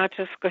is not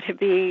just going to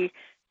be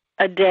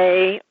a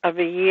day of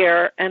a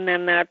year and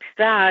then that's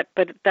that,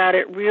 but that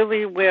it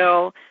really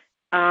will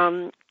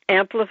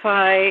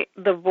amplify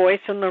the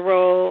voice and the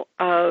role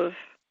of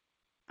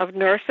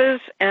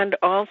nurses and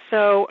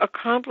also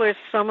accomplish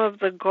some of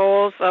the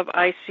goals of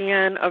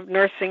ICN, of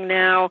Nursing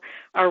Now.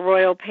 Our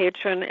royal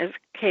patron is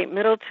Kate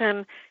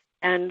Middleton,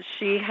 and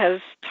she has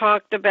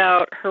talked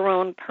about her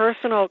own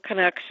personal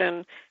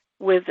connection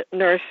with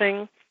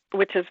nursing,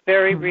 which is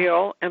very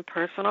real and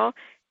personal,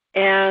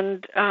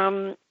 and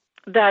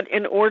that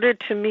in order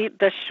to meet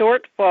the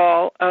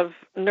shortfall of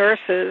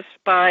nurses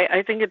by,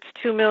 I think it's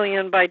 2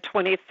 million by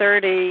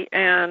 2030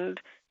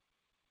 and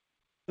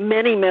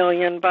many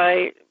million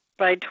by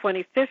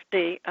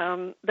 2050,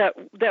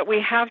 that we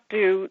have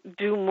to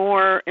do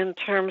more in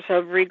terms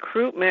of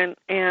recruitment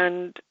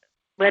and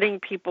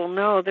letting people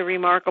know the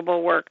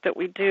remarkable work that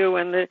we do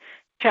and the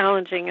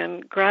challenging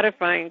and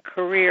gratifying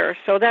career.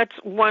 So that's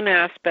one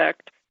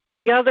aspect.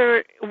 The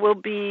other will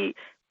be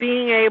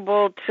being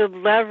able to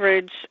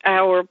leverage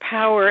our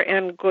power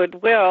and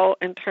goodwill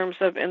in terms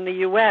of, in the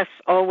U.S.,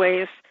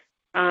 always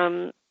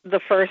the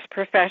first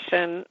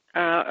profession,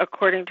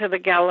 according to the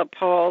Gallup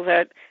poll,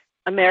 that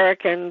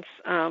Americans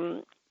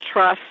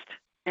trust,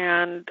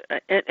 and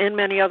in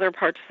many other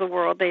parts of the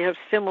world they have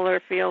similar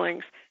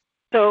feelings.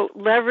 So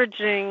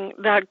leveraging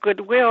that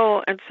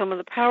goodwill and some of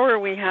the power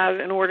we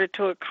have in order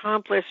to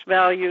accomplish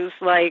values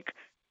like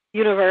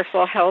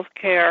universal health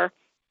care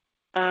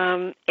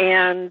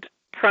and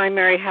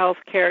primary health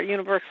care,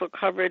 universal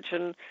coverage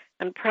and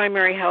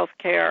primary health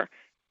care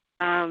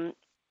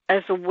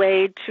as a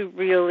way to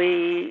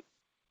really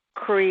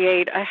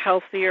create a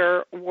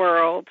healthier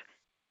world.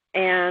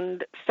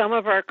 And some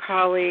of our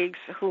colleagues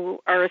who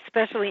are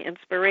especially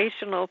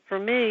inspirational for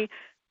me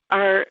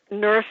are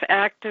nurse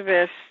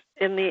activists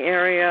in the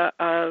area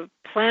of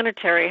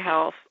planetary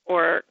health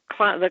or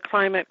the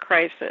climate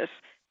crisis.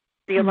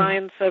 The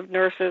Alliance of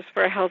Nurses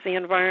for a Healthy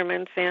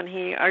Environment,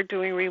 SANHE, are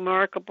doing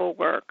remarkable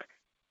work.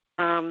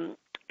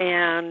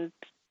 And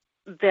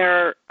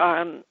they're,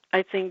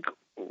 I think,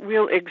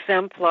 real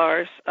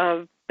exemplars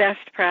of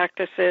best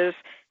practices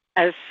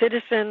as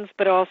citizens,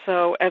 but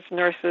also as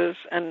nurses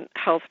and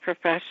health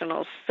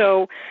professionals.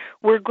 So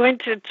we're going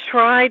to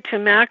try to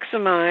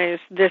maximize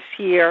this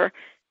year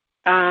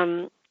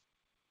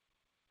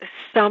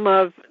some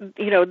of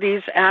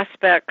these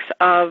aspects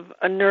of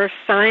nurse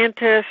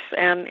scientists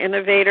and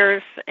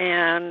innovators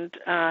and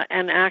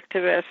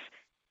activists.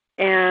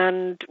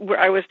 And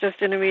I was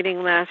just in a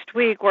meeting last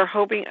week. We're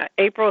hoping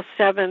April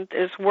 7th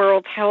is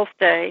World Health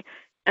Day,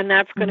 and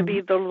that's going to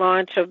be the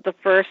launch of the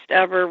first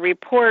ever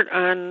report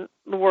on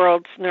the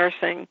world's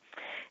nursing.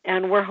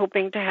 And we're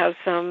hoping to have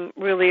some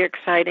really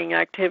exciting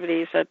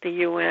activities at the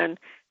UN,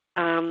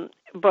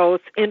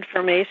 both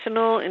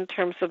informational in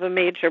terms of a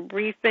major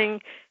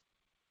briefing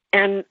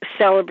and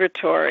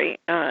celebratory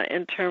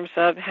in terms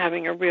of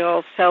having a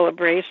real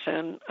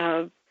celebration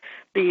of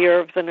the Year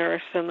of the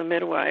Nurse and the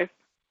Midwife.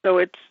 So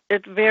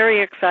it's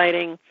very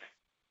exciting,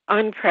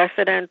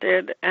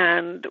 unprecedented,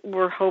 and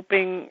we're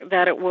hoping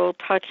that it will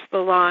touch the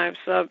lives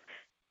of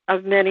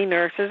many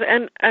nurses.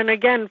 And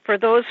again, for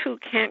those who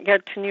can't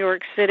get to New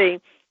York City,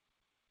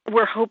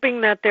 we're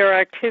hoping that there are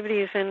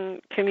activities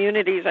in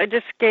communities. I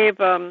just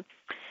gave a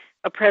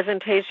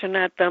presentation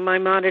at the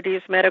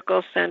Maimonides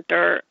Medical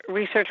Center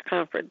Research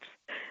Conference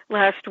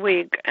last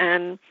week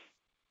and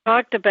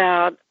talked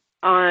about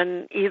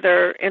on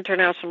either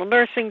International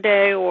Nursing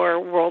Day or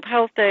World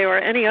Health Day or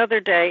any other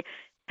day,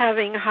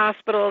 having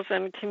hospitals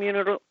and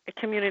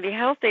community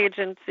health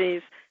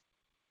agencies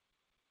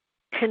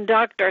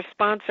conduct or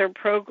sponsor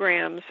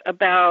programs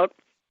about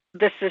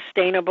the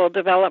Sustainable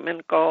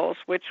Development Goals,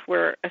 which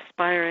we're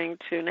aspiring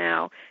to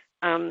now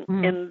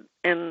in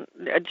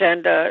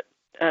Agenda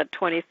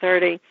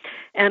 2030.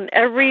 And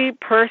every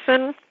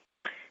person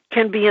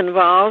can be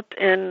involved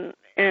in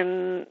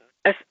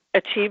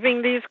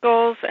achieving these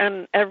goals,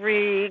 and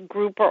every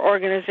group or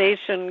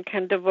organization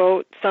can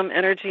devote some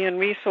energy and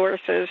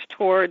resources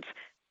towards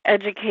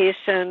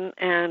education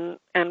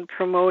and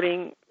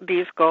promoting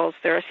these goals.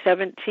 There are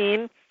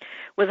 17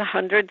 with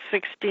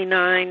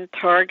 169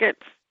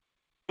 targets,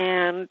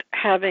 and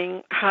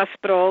having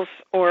hospitals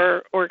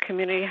or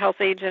community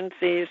health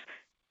agencies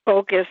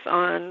focus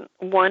on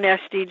one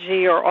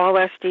SDG or all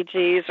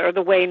SDGs, or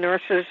the way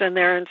nurses in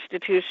their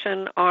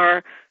institution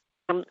are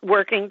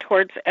working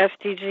towards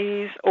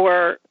SDGs,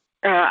 or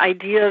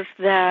ideas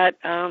that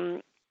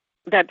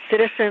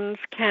citizens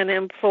can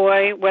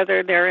employ,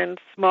 whether they're in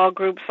small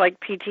groups like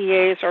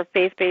PTAs or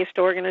faith-based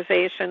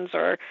organizations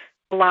or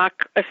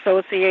block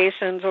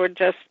associations or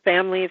just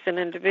families and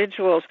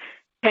individuals,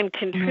 can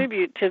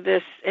contribute to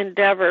this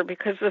endeavor,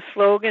 because the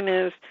slogan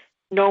is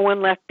 "No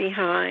one left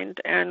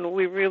behind," and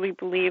we really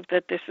believe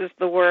that this is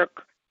the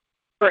work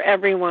for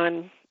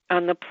everyone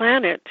on the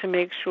planet to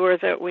make sure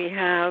that we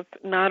have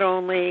not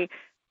only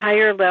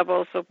higher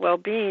levels of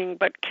well-being,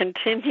 but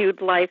continued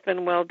life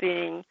and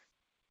well-being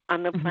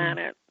on the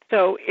planet.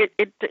 So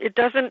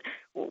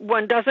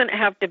one doesn't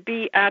have to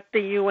be at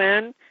the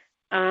UN.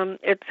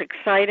 It's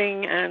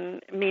exciting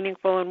and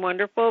meaningful and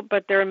wonderful,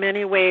 but there are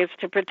many ways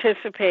to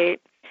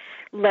participate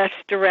less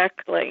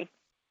directly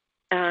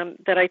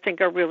that I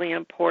think are really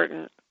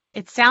important.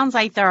 It sounds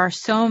like there are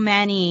so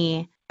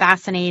many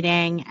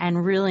fascinating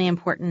and really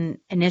important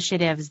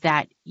initiatives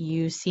that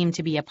you seem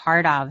to be a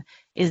part of.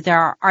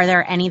 Are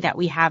there any that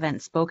we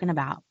haven't spoken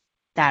about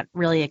that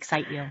really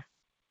excite you?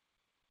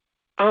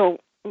 Oh,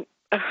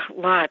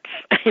 lots.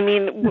 I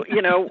mean,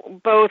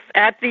 both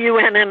at the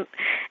UN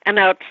and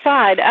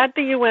outside. At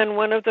the UN,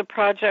 one of the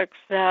projects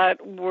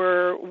that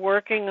we're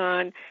working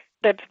on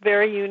that's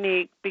very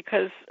unique,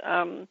 because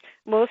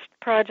most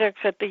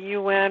projects at the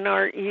UN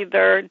are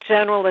either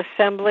General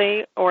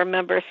Assembly or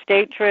member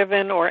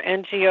state-driven or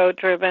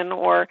NGO-driven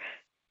or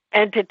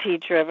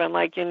entity-driven,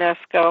 like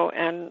UNESCO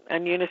and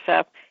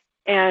UNICEF.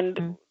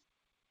 And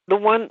the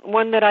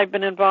one that I've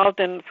been involved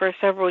in for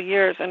several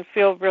years and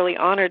feel really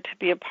honored to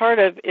be a part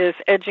of is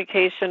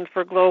Education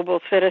for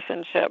Global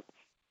Citizenship.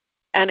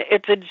 And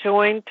it's a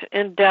joint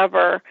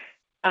endeavor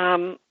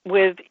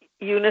with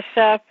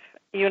UNICEF,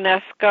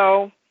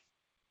 UNESCO,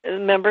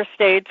 member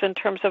states in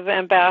terms of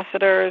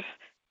ambassadors,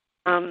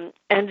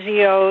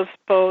 NGOs,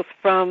 both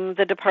from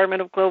the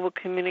Department of Global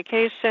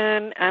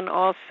Communication and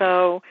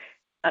also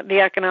the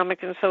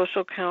Economic and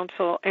Social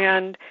Council.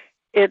 And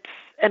it's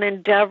an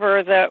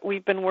endeavor that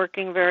we've been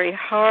working very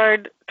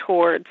hard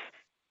towards,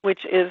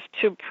 which is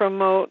to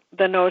promote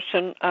the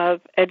notion of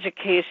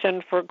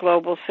education for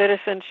global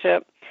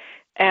citizenship.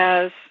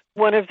 As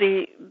one of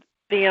the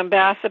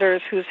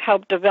ambassadors who's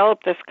helped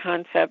develop this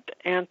concept,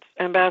 and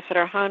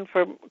Ambassador Han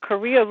from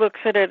Korea, looks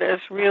at it as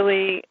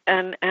really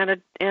an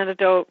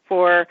antidote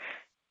for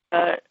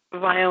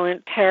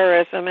violent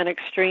terrorism and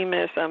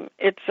extremism.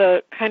 It's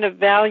a kind of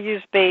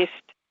values-based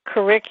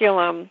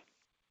curriculum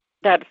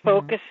that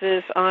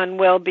focuses on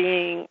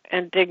well-being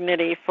and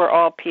dignity for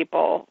all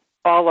people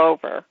all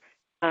over.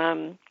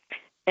 And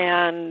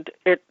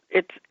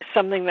it's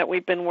something that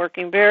we've been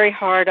working very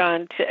hard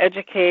on to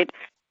educate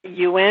the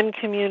UN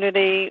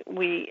community.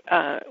 We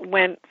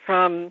went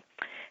from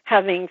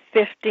having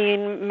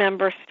 15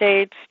 member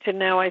states to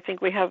now I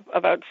think we have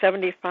about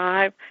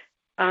 75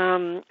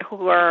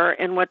 who are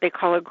in what they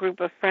call a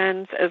group of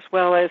friends, as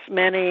well as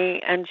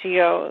many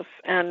NGOs.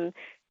 And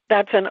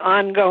that's an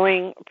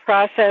ongoing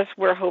process.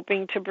 We're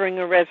hoping to bring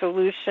a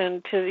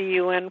resolution to the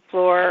UN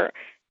floor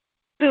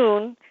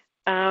soon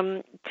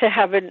to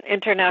have an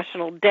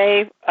International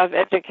Day of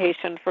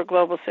Education for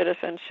Global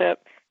Citizenship,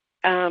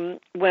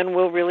 when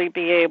we'll really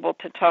be able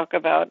to talk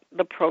about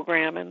the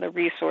program and the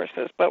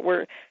resources. But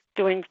we're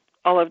doing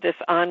all of this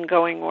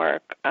ongoing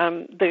work.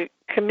 The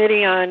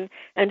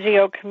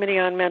NGO Committee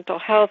on Mental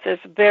Health is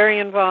very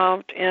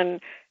involved in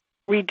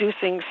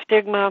reducing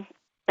stigma,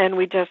 and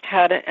we just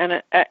had,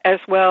 as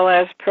well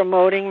as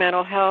promoting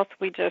mental health,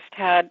 we just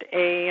had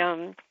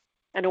an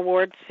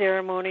awards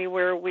ceremony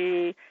where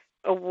we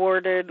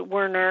awarded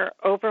Werner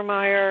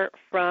Obermeyer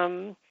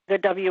from the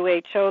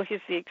WHO. He's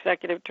the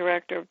executive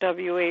director of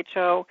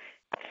WHO,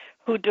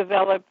 who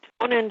developed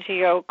an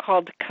NGO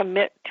called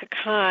Commit to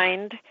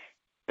Kind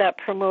that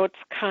promotes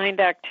kind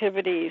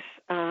activities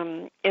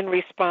in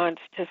response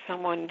to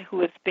someone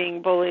who is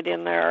being bullied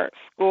in their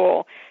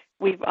school.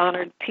 We've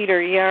honored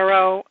Peter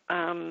Yarrow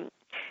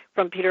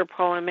from Peter,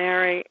 Paul, and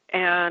Mary,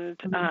 and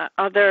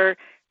other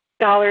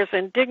scholars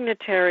and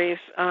dignitaries.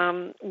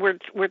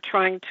 We're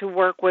trying to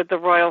work with the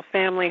royal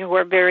family, who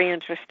are very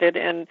interested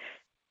in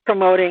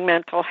promoting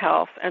mental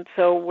health, and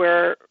so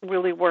we're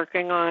really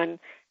working on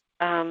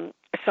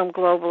some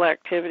global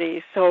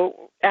activities.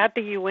 So at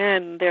the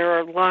UN, there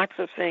are lots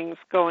of things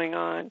going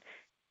on.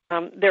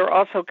 There are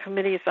also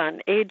committees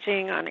on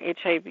aging, on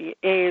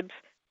HIV/AIDS,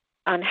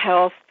 on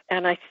health,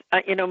 and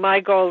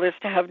my goal is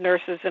to have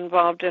nurses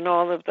involved in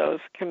all of those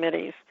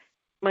committees.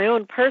 My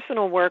own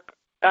personal work,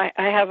 I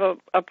have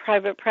a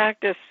private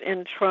practice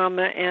in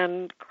trauma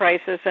and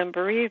crisis and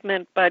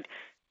bereavement, but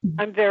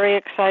I'm very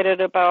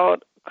excited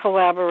about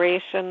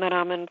collaboration that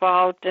I'm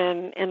involved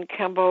in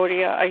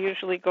Cambodia. I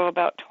usually go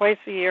about twice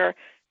a year,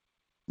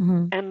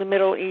 and the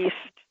Middle East,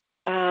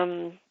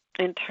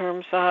 in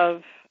terms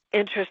of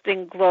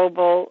interesting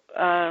global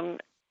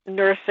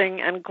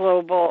nursing and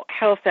global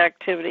health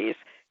activities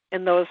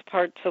in those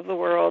parts of the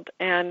world,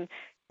 and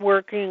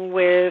working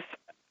with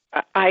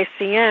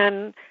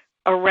ICN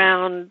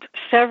around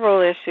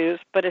several issues,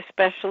 but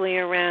especially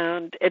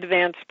around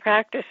advanced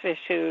practice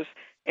issues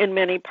in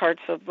many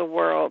parts of the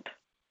world.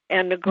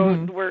 And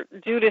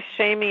Judith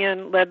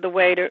Shamian led the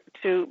way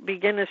to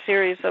begin a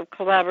series of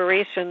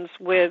collaborations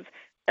with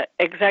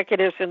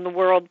executives in the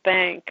World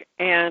Bank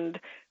and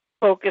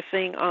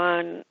focusing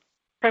on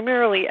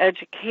primarily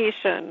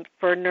education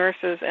for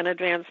nurses and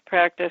advanced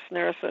practice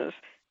nurses,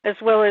 as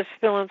well as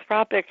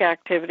philanthropic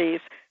activities.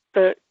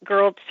 The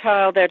Girl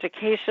Child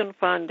Education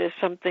Fund is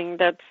something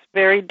that's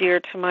very dear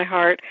to my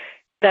heart,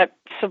 that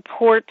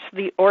supports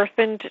the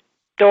orphaned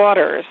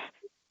daughters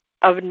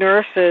of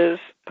nurses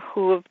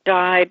who have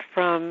died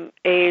from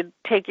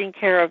taking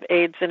care of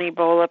AIDS and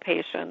Ebola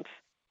patients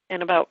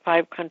in about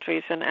 5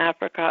 countries in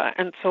Africa.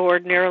 And so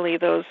ordinarily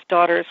those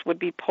daughters would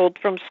be pulled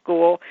from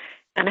school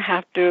and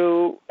have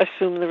to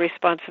assume the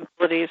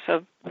responsibilities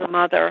of the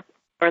mother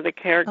or the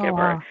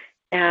caregiver. Oh, wow.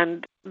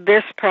 And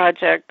this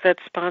project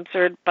that's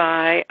sponsored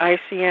by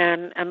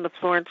ICN and the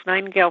Florence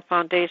Nightingale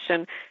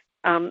Foundation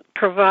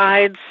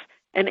provides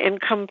an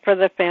income for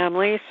the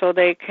family so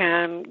they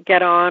can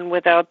get on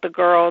without the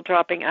girl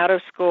dropping out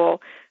of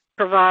school,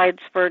 provides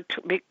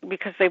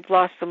because they've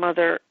lost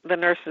the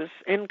nurse's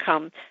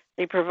income,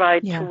 they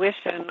provide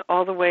tuition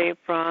all the way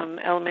from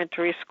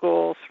elementary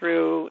school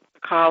through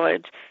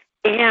college,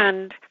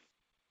 and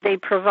they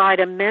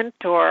provide a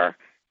mentor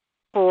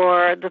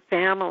for the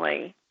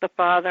family, the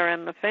father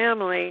and the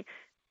family,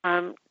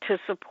 to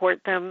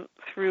support them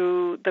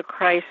through the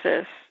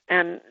crisis.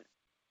 And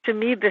to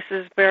me, this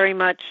is very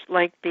much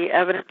like the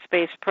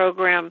evidence-based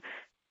program,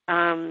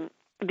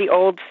 the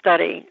old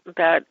study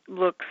that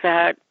looks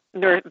at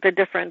the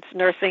difference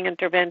nursing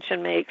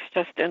intervention makes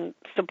just in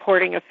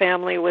supporting a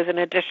family with an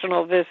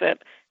additional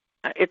visit.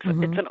 It's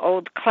an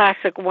old,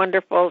 classic,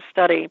 wonderful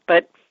study,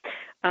 but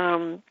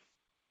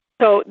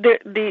so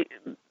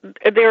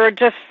there are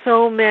just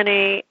so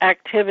many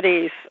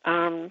activities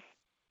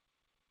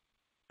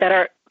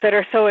that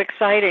are so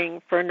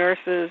exciting for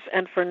nurses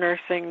and for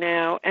nursing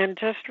now, and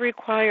just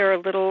require a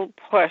little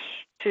push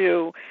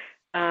to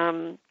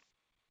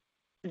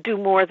do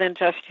more than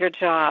just your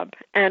job.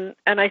 And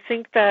I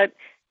think that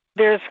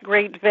there's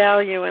great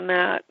value in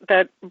that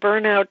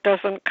burnout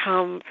doesn't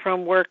come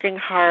from working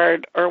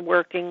hard or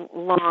working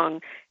long.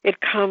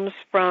 It comes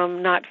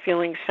from not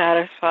feeling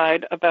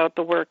satisfied about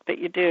the work that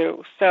you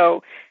do.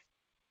 So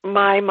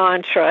my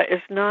mantra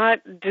is not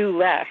do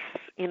less,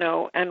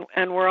 and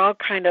we're all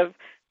kind of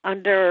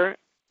under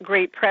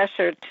great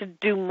pressure to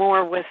do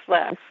more with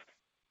less.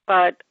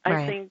 But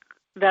I think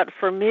that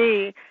for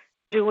me,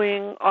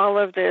 doing all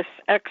of this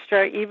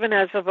extra, even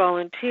as a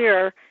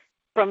volunteer,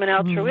 from an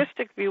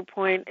altruistic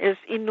viewpoint, is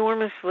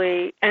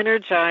enormously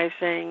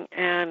energizing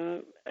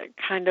and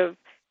kind of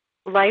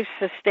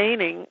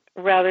life-sustaining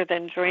rather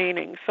than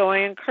draining. So I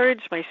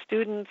encourage my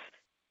students,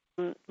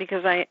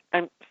 because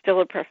I'm still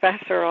a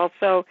professor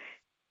also,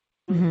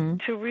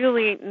 to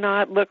really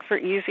not look for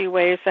easy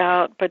ways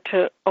out, but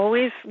to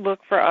always look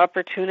for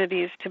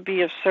opportunities to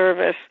be of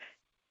service.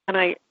 And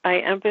I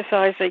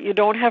emphasize that you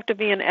don't have to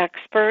be an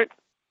expert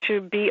to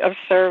be of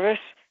service.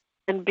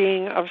 And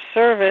being of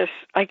service,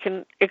 I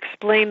can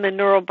explain the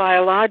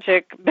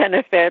neurobiologic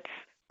benefits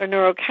or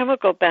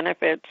neurochemical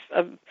benefits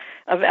of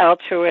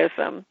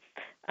altruism.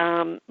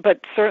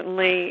 But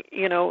certainly,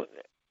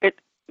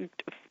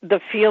 the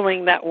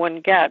feeling that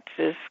one gets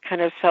is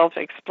kind of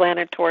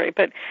self-explanatory.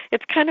 But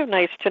it's kind of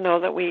nice to know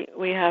that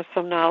we have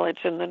some knowledge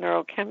in the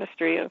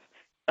neurochemistry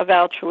of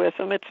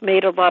altruism. It's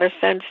made a lot of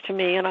sense to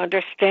me in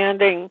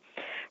understanding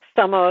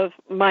some of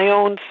my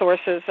own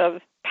sources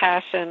of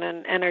passion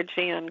and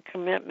energy and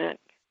commitment.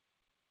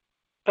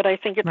 But I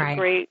think it's Right. a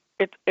great,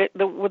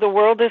 the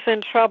world is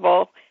in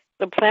trouble,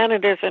 the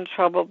planet is in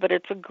trouble, but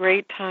it's a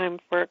great time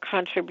for a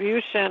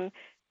contribution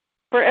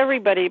for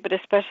everybody, but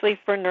especially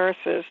for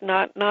nurses,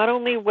 not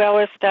only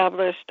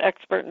well-established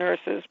expert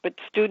nurses, but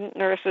student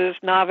nurses,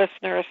 novice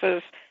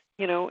nurses,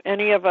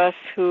 any of us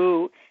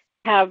who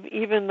have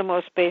even the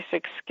most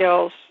basic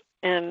skills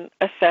in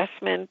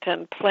assessment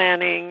and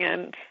planning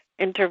and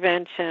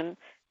intervention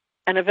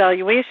and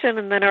evaluation,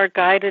 and then are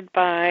guided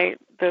by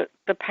the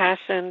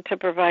passion to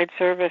provide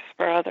service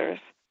for others.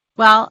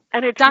 Well,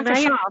 And it's Dr.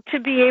 nice Shaw, to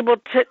be able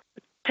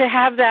to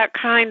have that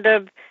kind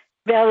of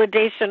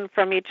validation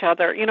from each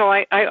other.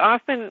 I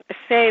often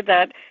say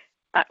that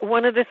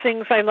one of the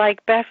things I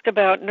like best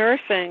about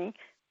nursing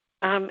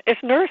is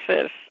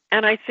nurses.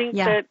 And I think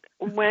that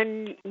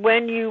when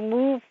you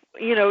move,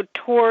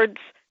 towards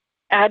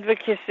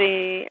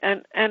advocacy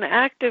and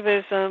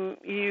activism,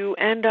 you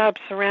end up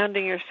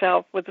surrounding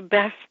yourself with the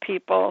best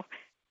people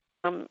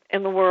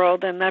in the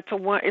world, and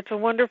it's a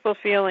wonderful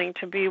feeling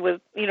to be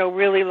with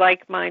really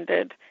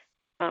like-minded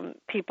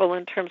people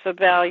in terms of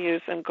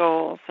values and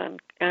goals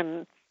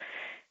and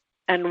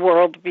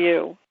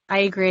worldview. I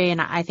agree,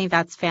 and I think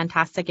that's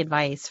fantastic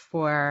advice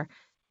for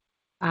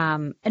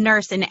a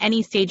nurse in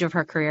any stage of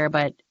her career,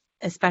 but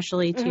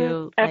especially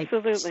to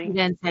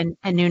students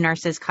and new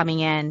nurses coming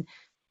in,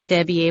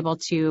 to be able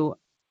to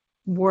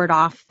ward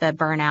off the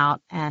burnout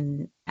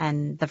and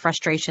the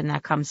frustration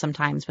that comes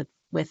sometimes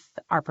with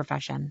our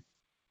profession.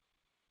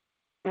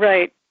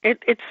 Right.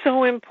 It's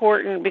so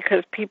important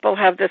because people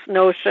have this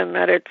notion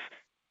that it's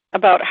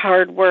about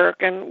hard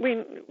work, and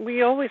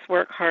we always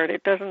work hard.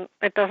 It doesn't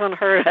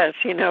hurt us,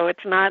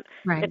 It's not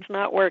Right. It's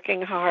not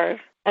working hard.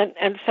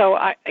 And so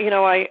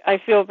I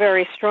feel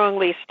very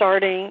strongly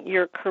starting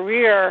your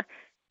career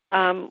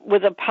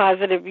with a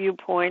positive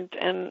viewpoint,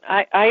 and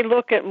I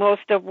look at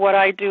most of what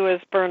I do as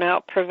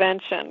burnout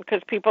prevention,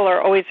 because people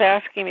are always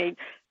asking me,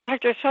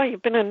 Dr. Shaw,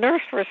 you've been a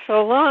nurse for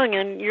so long,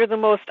 and you're the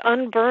most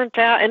unburnt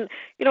out. And,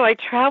 I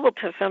travel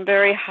to some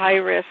very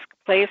high-risk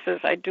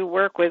places. I do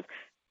work with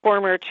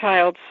former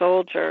child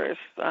soldiers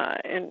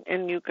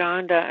in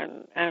Uganda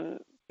and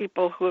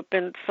people who have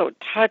been so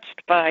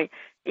touched by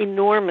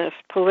enormous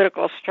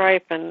political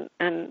strife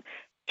and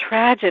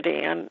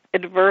tragedy and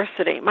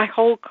adversity. My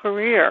whole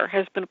career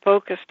has been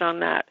focused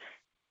on that.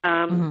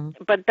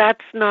 But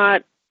that's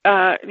not,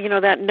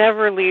 that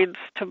never leads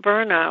to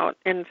burnout.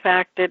 In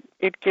fact,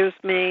 it gives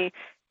me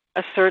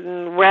a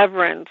certain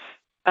reverence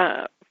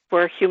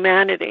for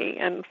humanity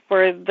and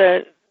for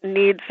the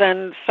needs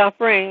and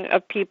suffering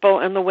of people,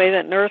 and the way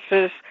that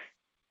nurses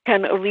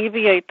can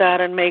alleviate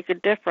that and make a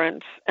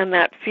difference. And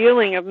that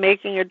feeling of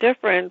making a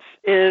difference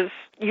is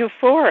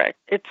euphoric.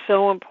 It's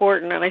so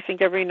important, and I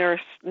think every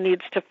nurse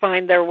needs to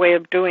find their way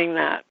of doing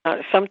that,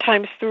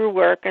 sometimes through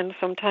work and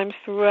sometimes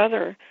through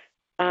other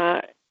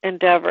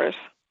endeavors.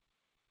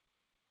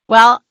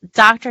 Well,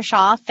 Dr.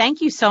 Shaw,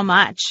 thank you so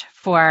much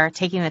for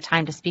taking the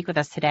time to speak with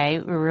us today.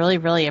 We really,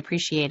 really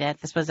appreciate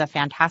it. This was a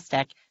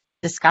fantastic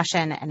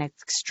discussion, and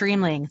it's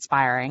extremely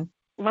inspiring.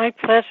 My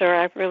pleasure.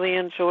 I've really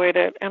enjoyed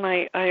it, and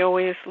I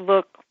always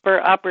look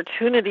for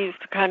opportunities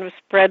to kind of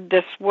spread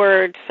this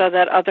word so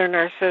that other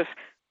nurses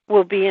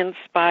will be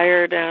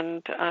inspired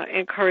and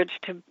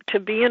encouraged to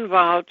be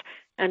involved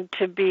and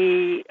to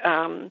be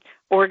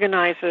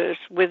organizers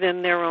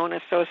within their own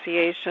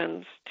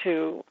associations,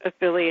 to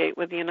affiliate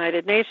with the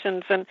United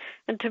Nations and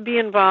to be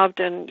involved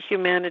in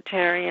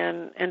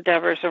humanitarian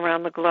endeavors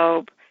around the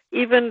globe.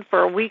 Even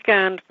for a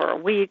weekend, for a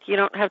week, you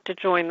don't have to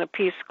join the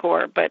Peace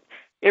Corps, but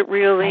it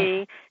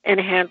really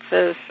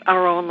enhances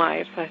our own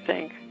lives, I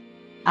think.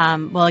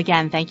 Well,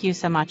 again, thank you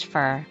so much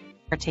for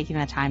taking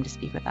the time to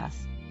speak with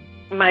us.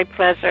 My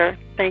pleasure.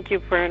 Thank you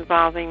for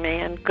involving me,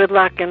 and good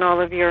luck in all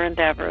of your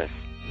endeavors.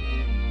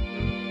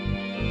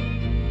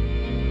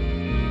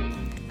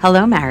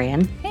 Hello,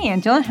 Marion. Hey,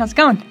 Angela. How's it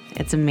going?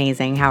 It's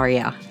amazing. How are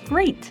you?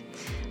 Great.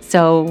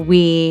 So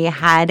we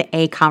had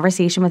a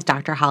conversation with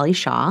Dr. Holly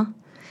Shaw,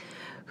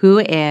 who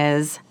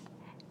is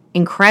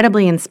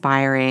incredibly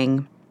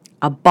inspiring,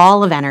 a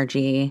ball of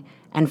energy,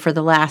 and for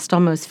the last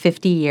almost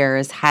 50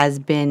 years has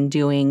been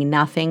doing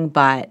nothing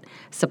but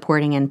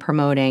supporting and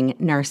promoting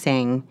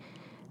nursing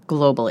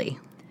globally.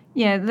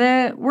 Yeah,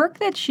 the work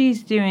that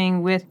she's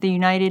doing with the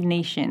United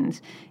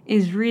Nations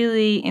is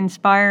really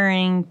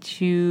inspiring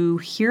to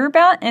hear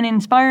about and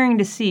inspiring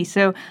to see.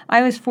 So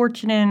I was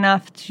fortunate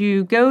enough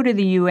to go to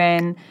the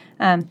UN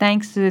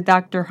thanks to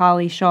Dr.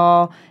 Holly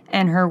Shaw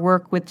and her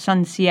work with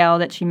Sun Ciel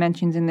that she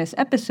mentions in this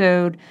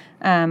episode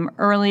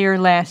earlier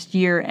last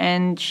year.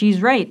 And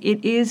she's right.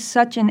 It is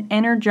such an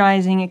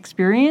energizing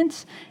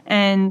experience.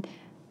 And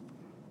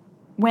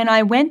when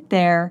I went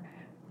there,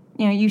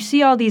 you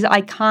see all these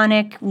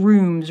iconic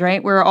rooms,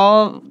 right, where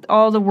all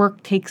the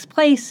work takes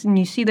place, and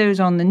you see those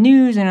on the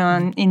news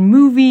and in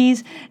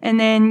movies, and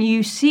then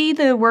you see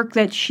the work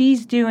that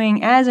she's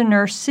doing as a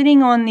nurse,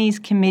 sitting on these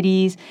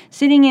committees,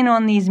 sitting in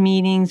on these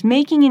meetings,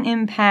 making an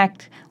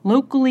impact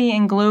locally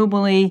and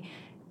globally,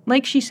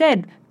 like she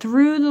said,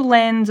 through the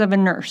lens of a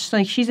nurse.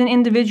 Like, she's an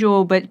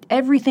individual, but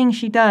everything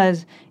she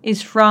does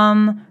is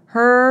from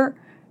her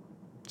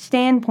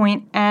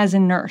standpoint as a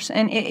nurse.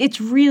 And it's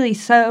really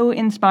so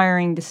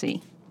inspiring to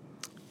see.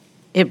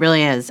 It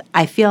really is.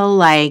 I feel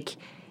like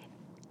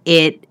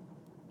it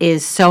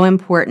is so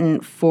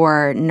important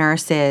for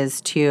nurses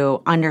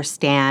to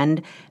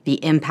understand the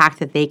impact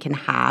that they can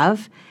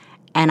have.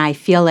 And I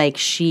feel like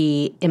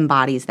she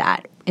embodies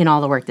that in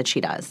all the work that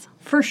she does.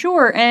 For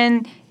sure.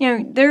 And,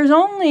 there's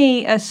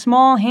only a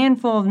small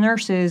handful of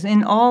nurses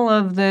in all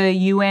of the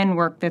UN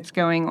work that's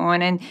going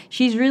on. And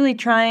she's really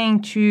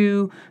trying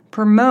to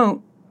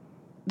promote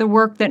the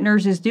work that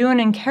nurses do and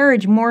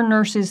encourage more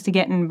nurses to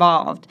get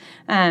involved.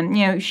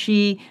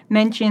 She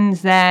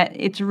mentions that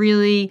it's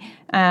really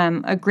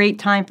a great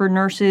time for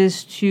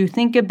nurses to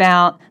think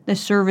about the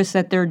service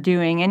that they're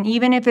doing. And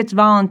even if it's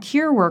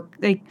volunteer work,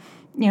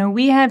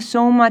 we have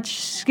so much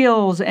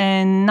skills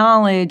and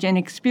knowledge and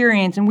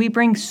experience, and we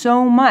bring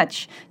so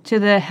much to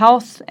the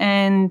health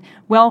and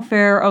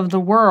welfare of the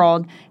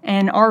world,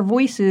 and our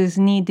voices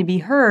need to be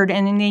heard,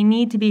 and they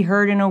need to be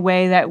heard in a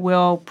way that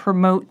will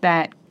promote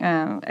that,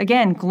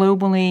 again,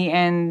 globally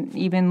and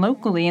even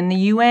locally. And the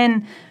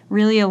UN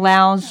really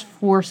allows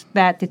for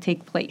that to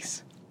take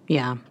place.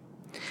 Yeah.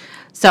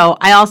 So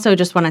I also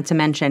just wanted to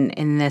mention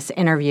in this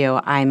interview,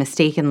 I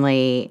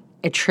mistakenly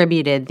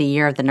attributed the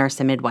Year of the Nurse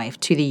and Midwife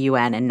to the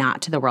UN and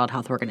not to the World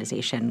Health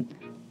Organization,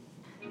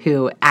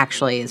 who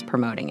actually is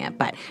promoting it.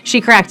 But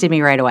she corrected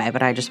me right away,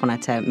 but I just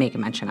wanted to make a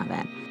mention of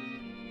it.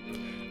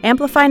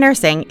 Amplify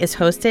Nursing is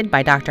hosted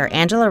by Dr.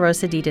 Angela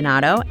Rosa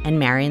DiDonato and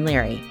Marion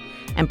Leary,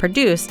 and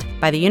produced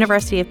by the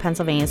University of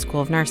Pennsylvania School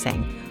of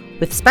Nursing,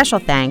 with special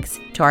thanks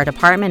to our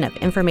Department of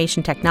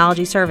Information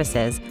Technology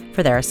Services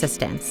for their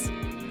assistance.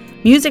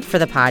 Music for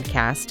the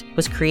podcast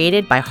was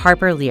created by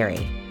Harper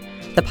Leary.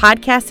 The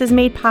podcast is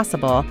made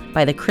possible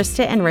by the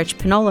Krista and Rich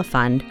Pinola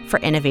Fund for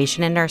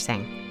Innovation in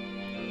Nursing.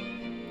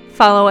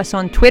 Follow us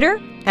on Twitter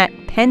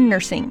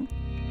 @PennNursing.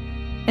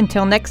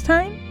 Until next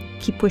time,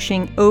 keep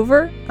pushing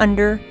over,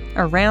 under,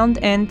 around,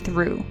 and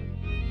through.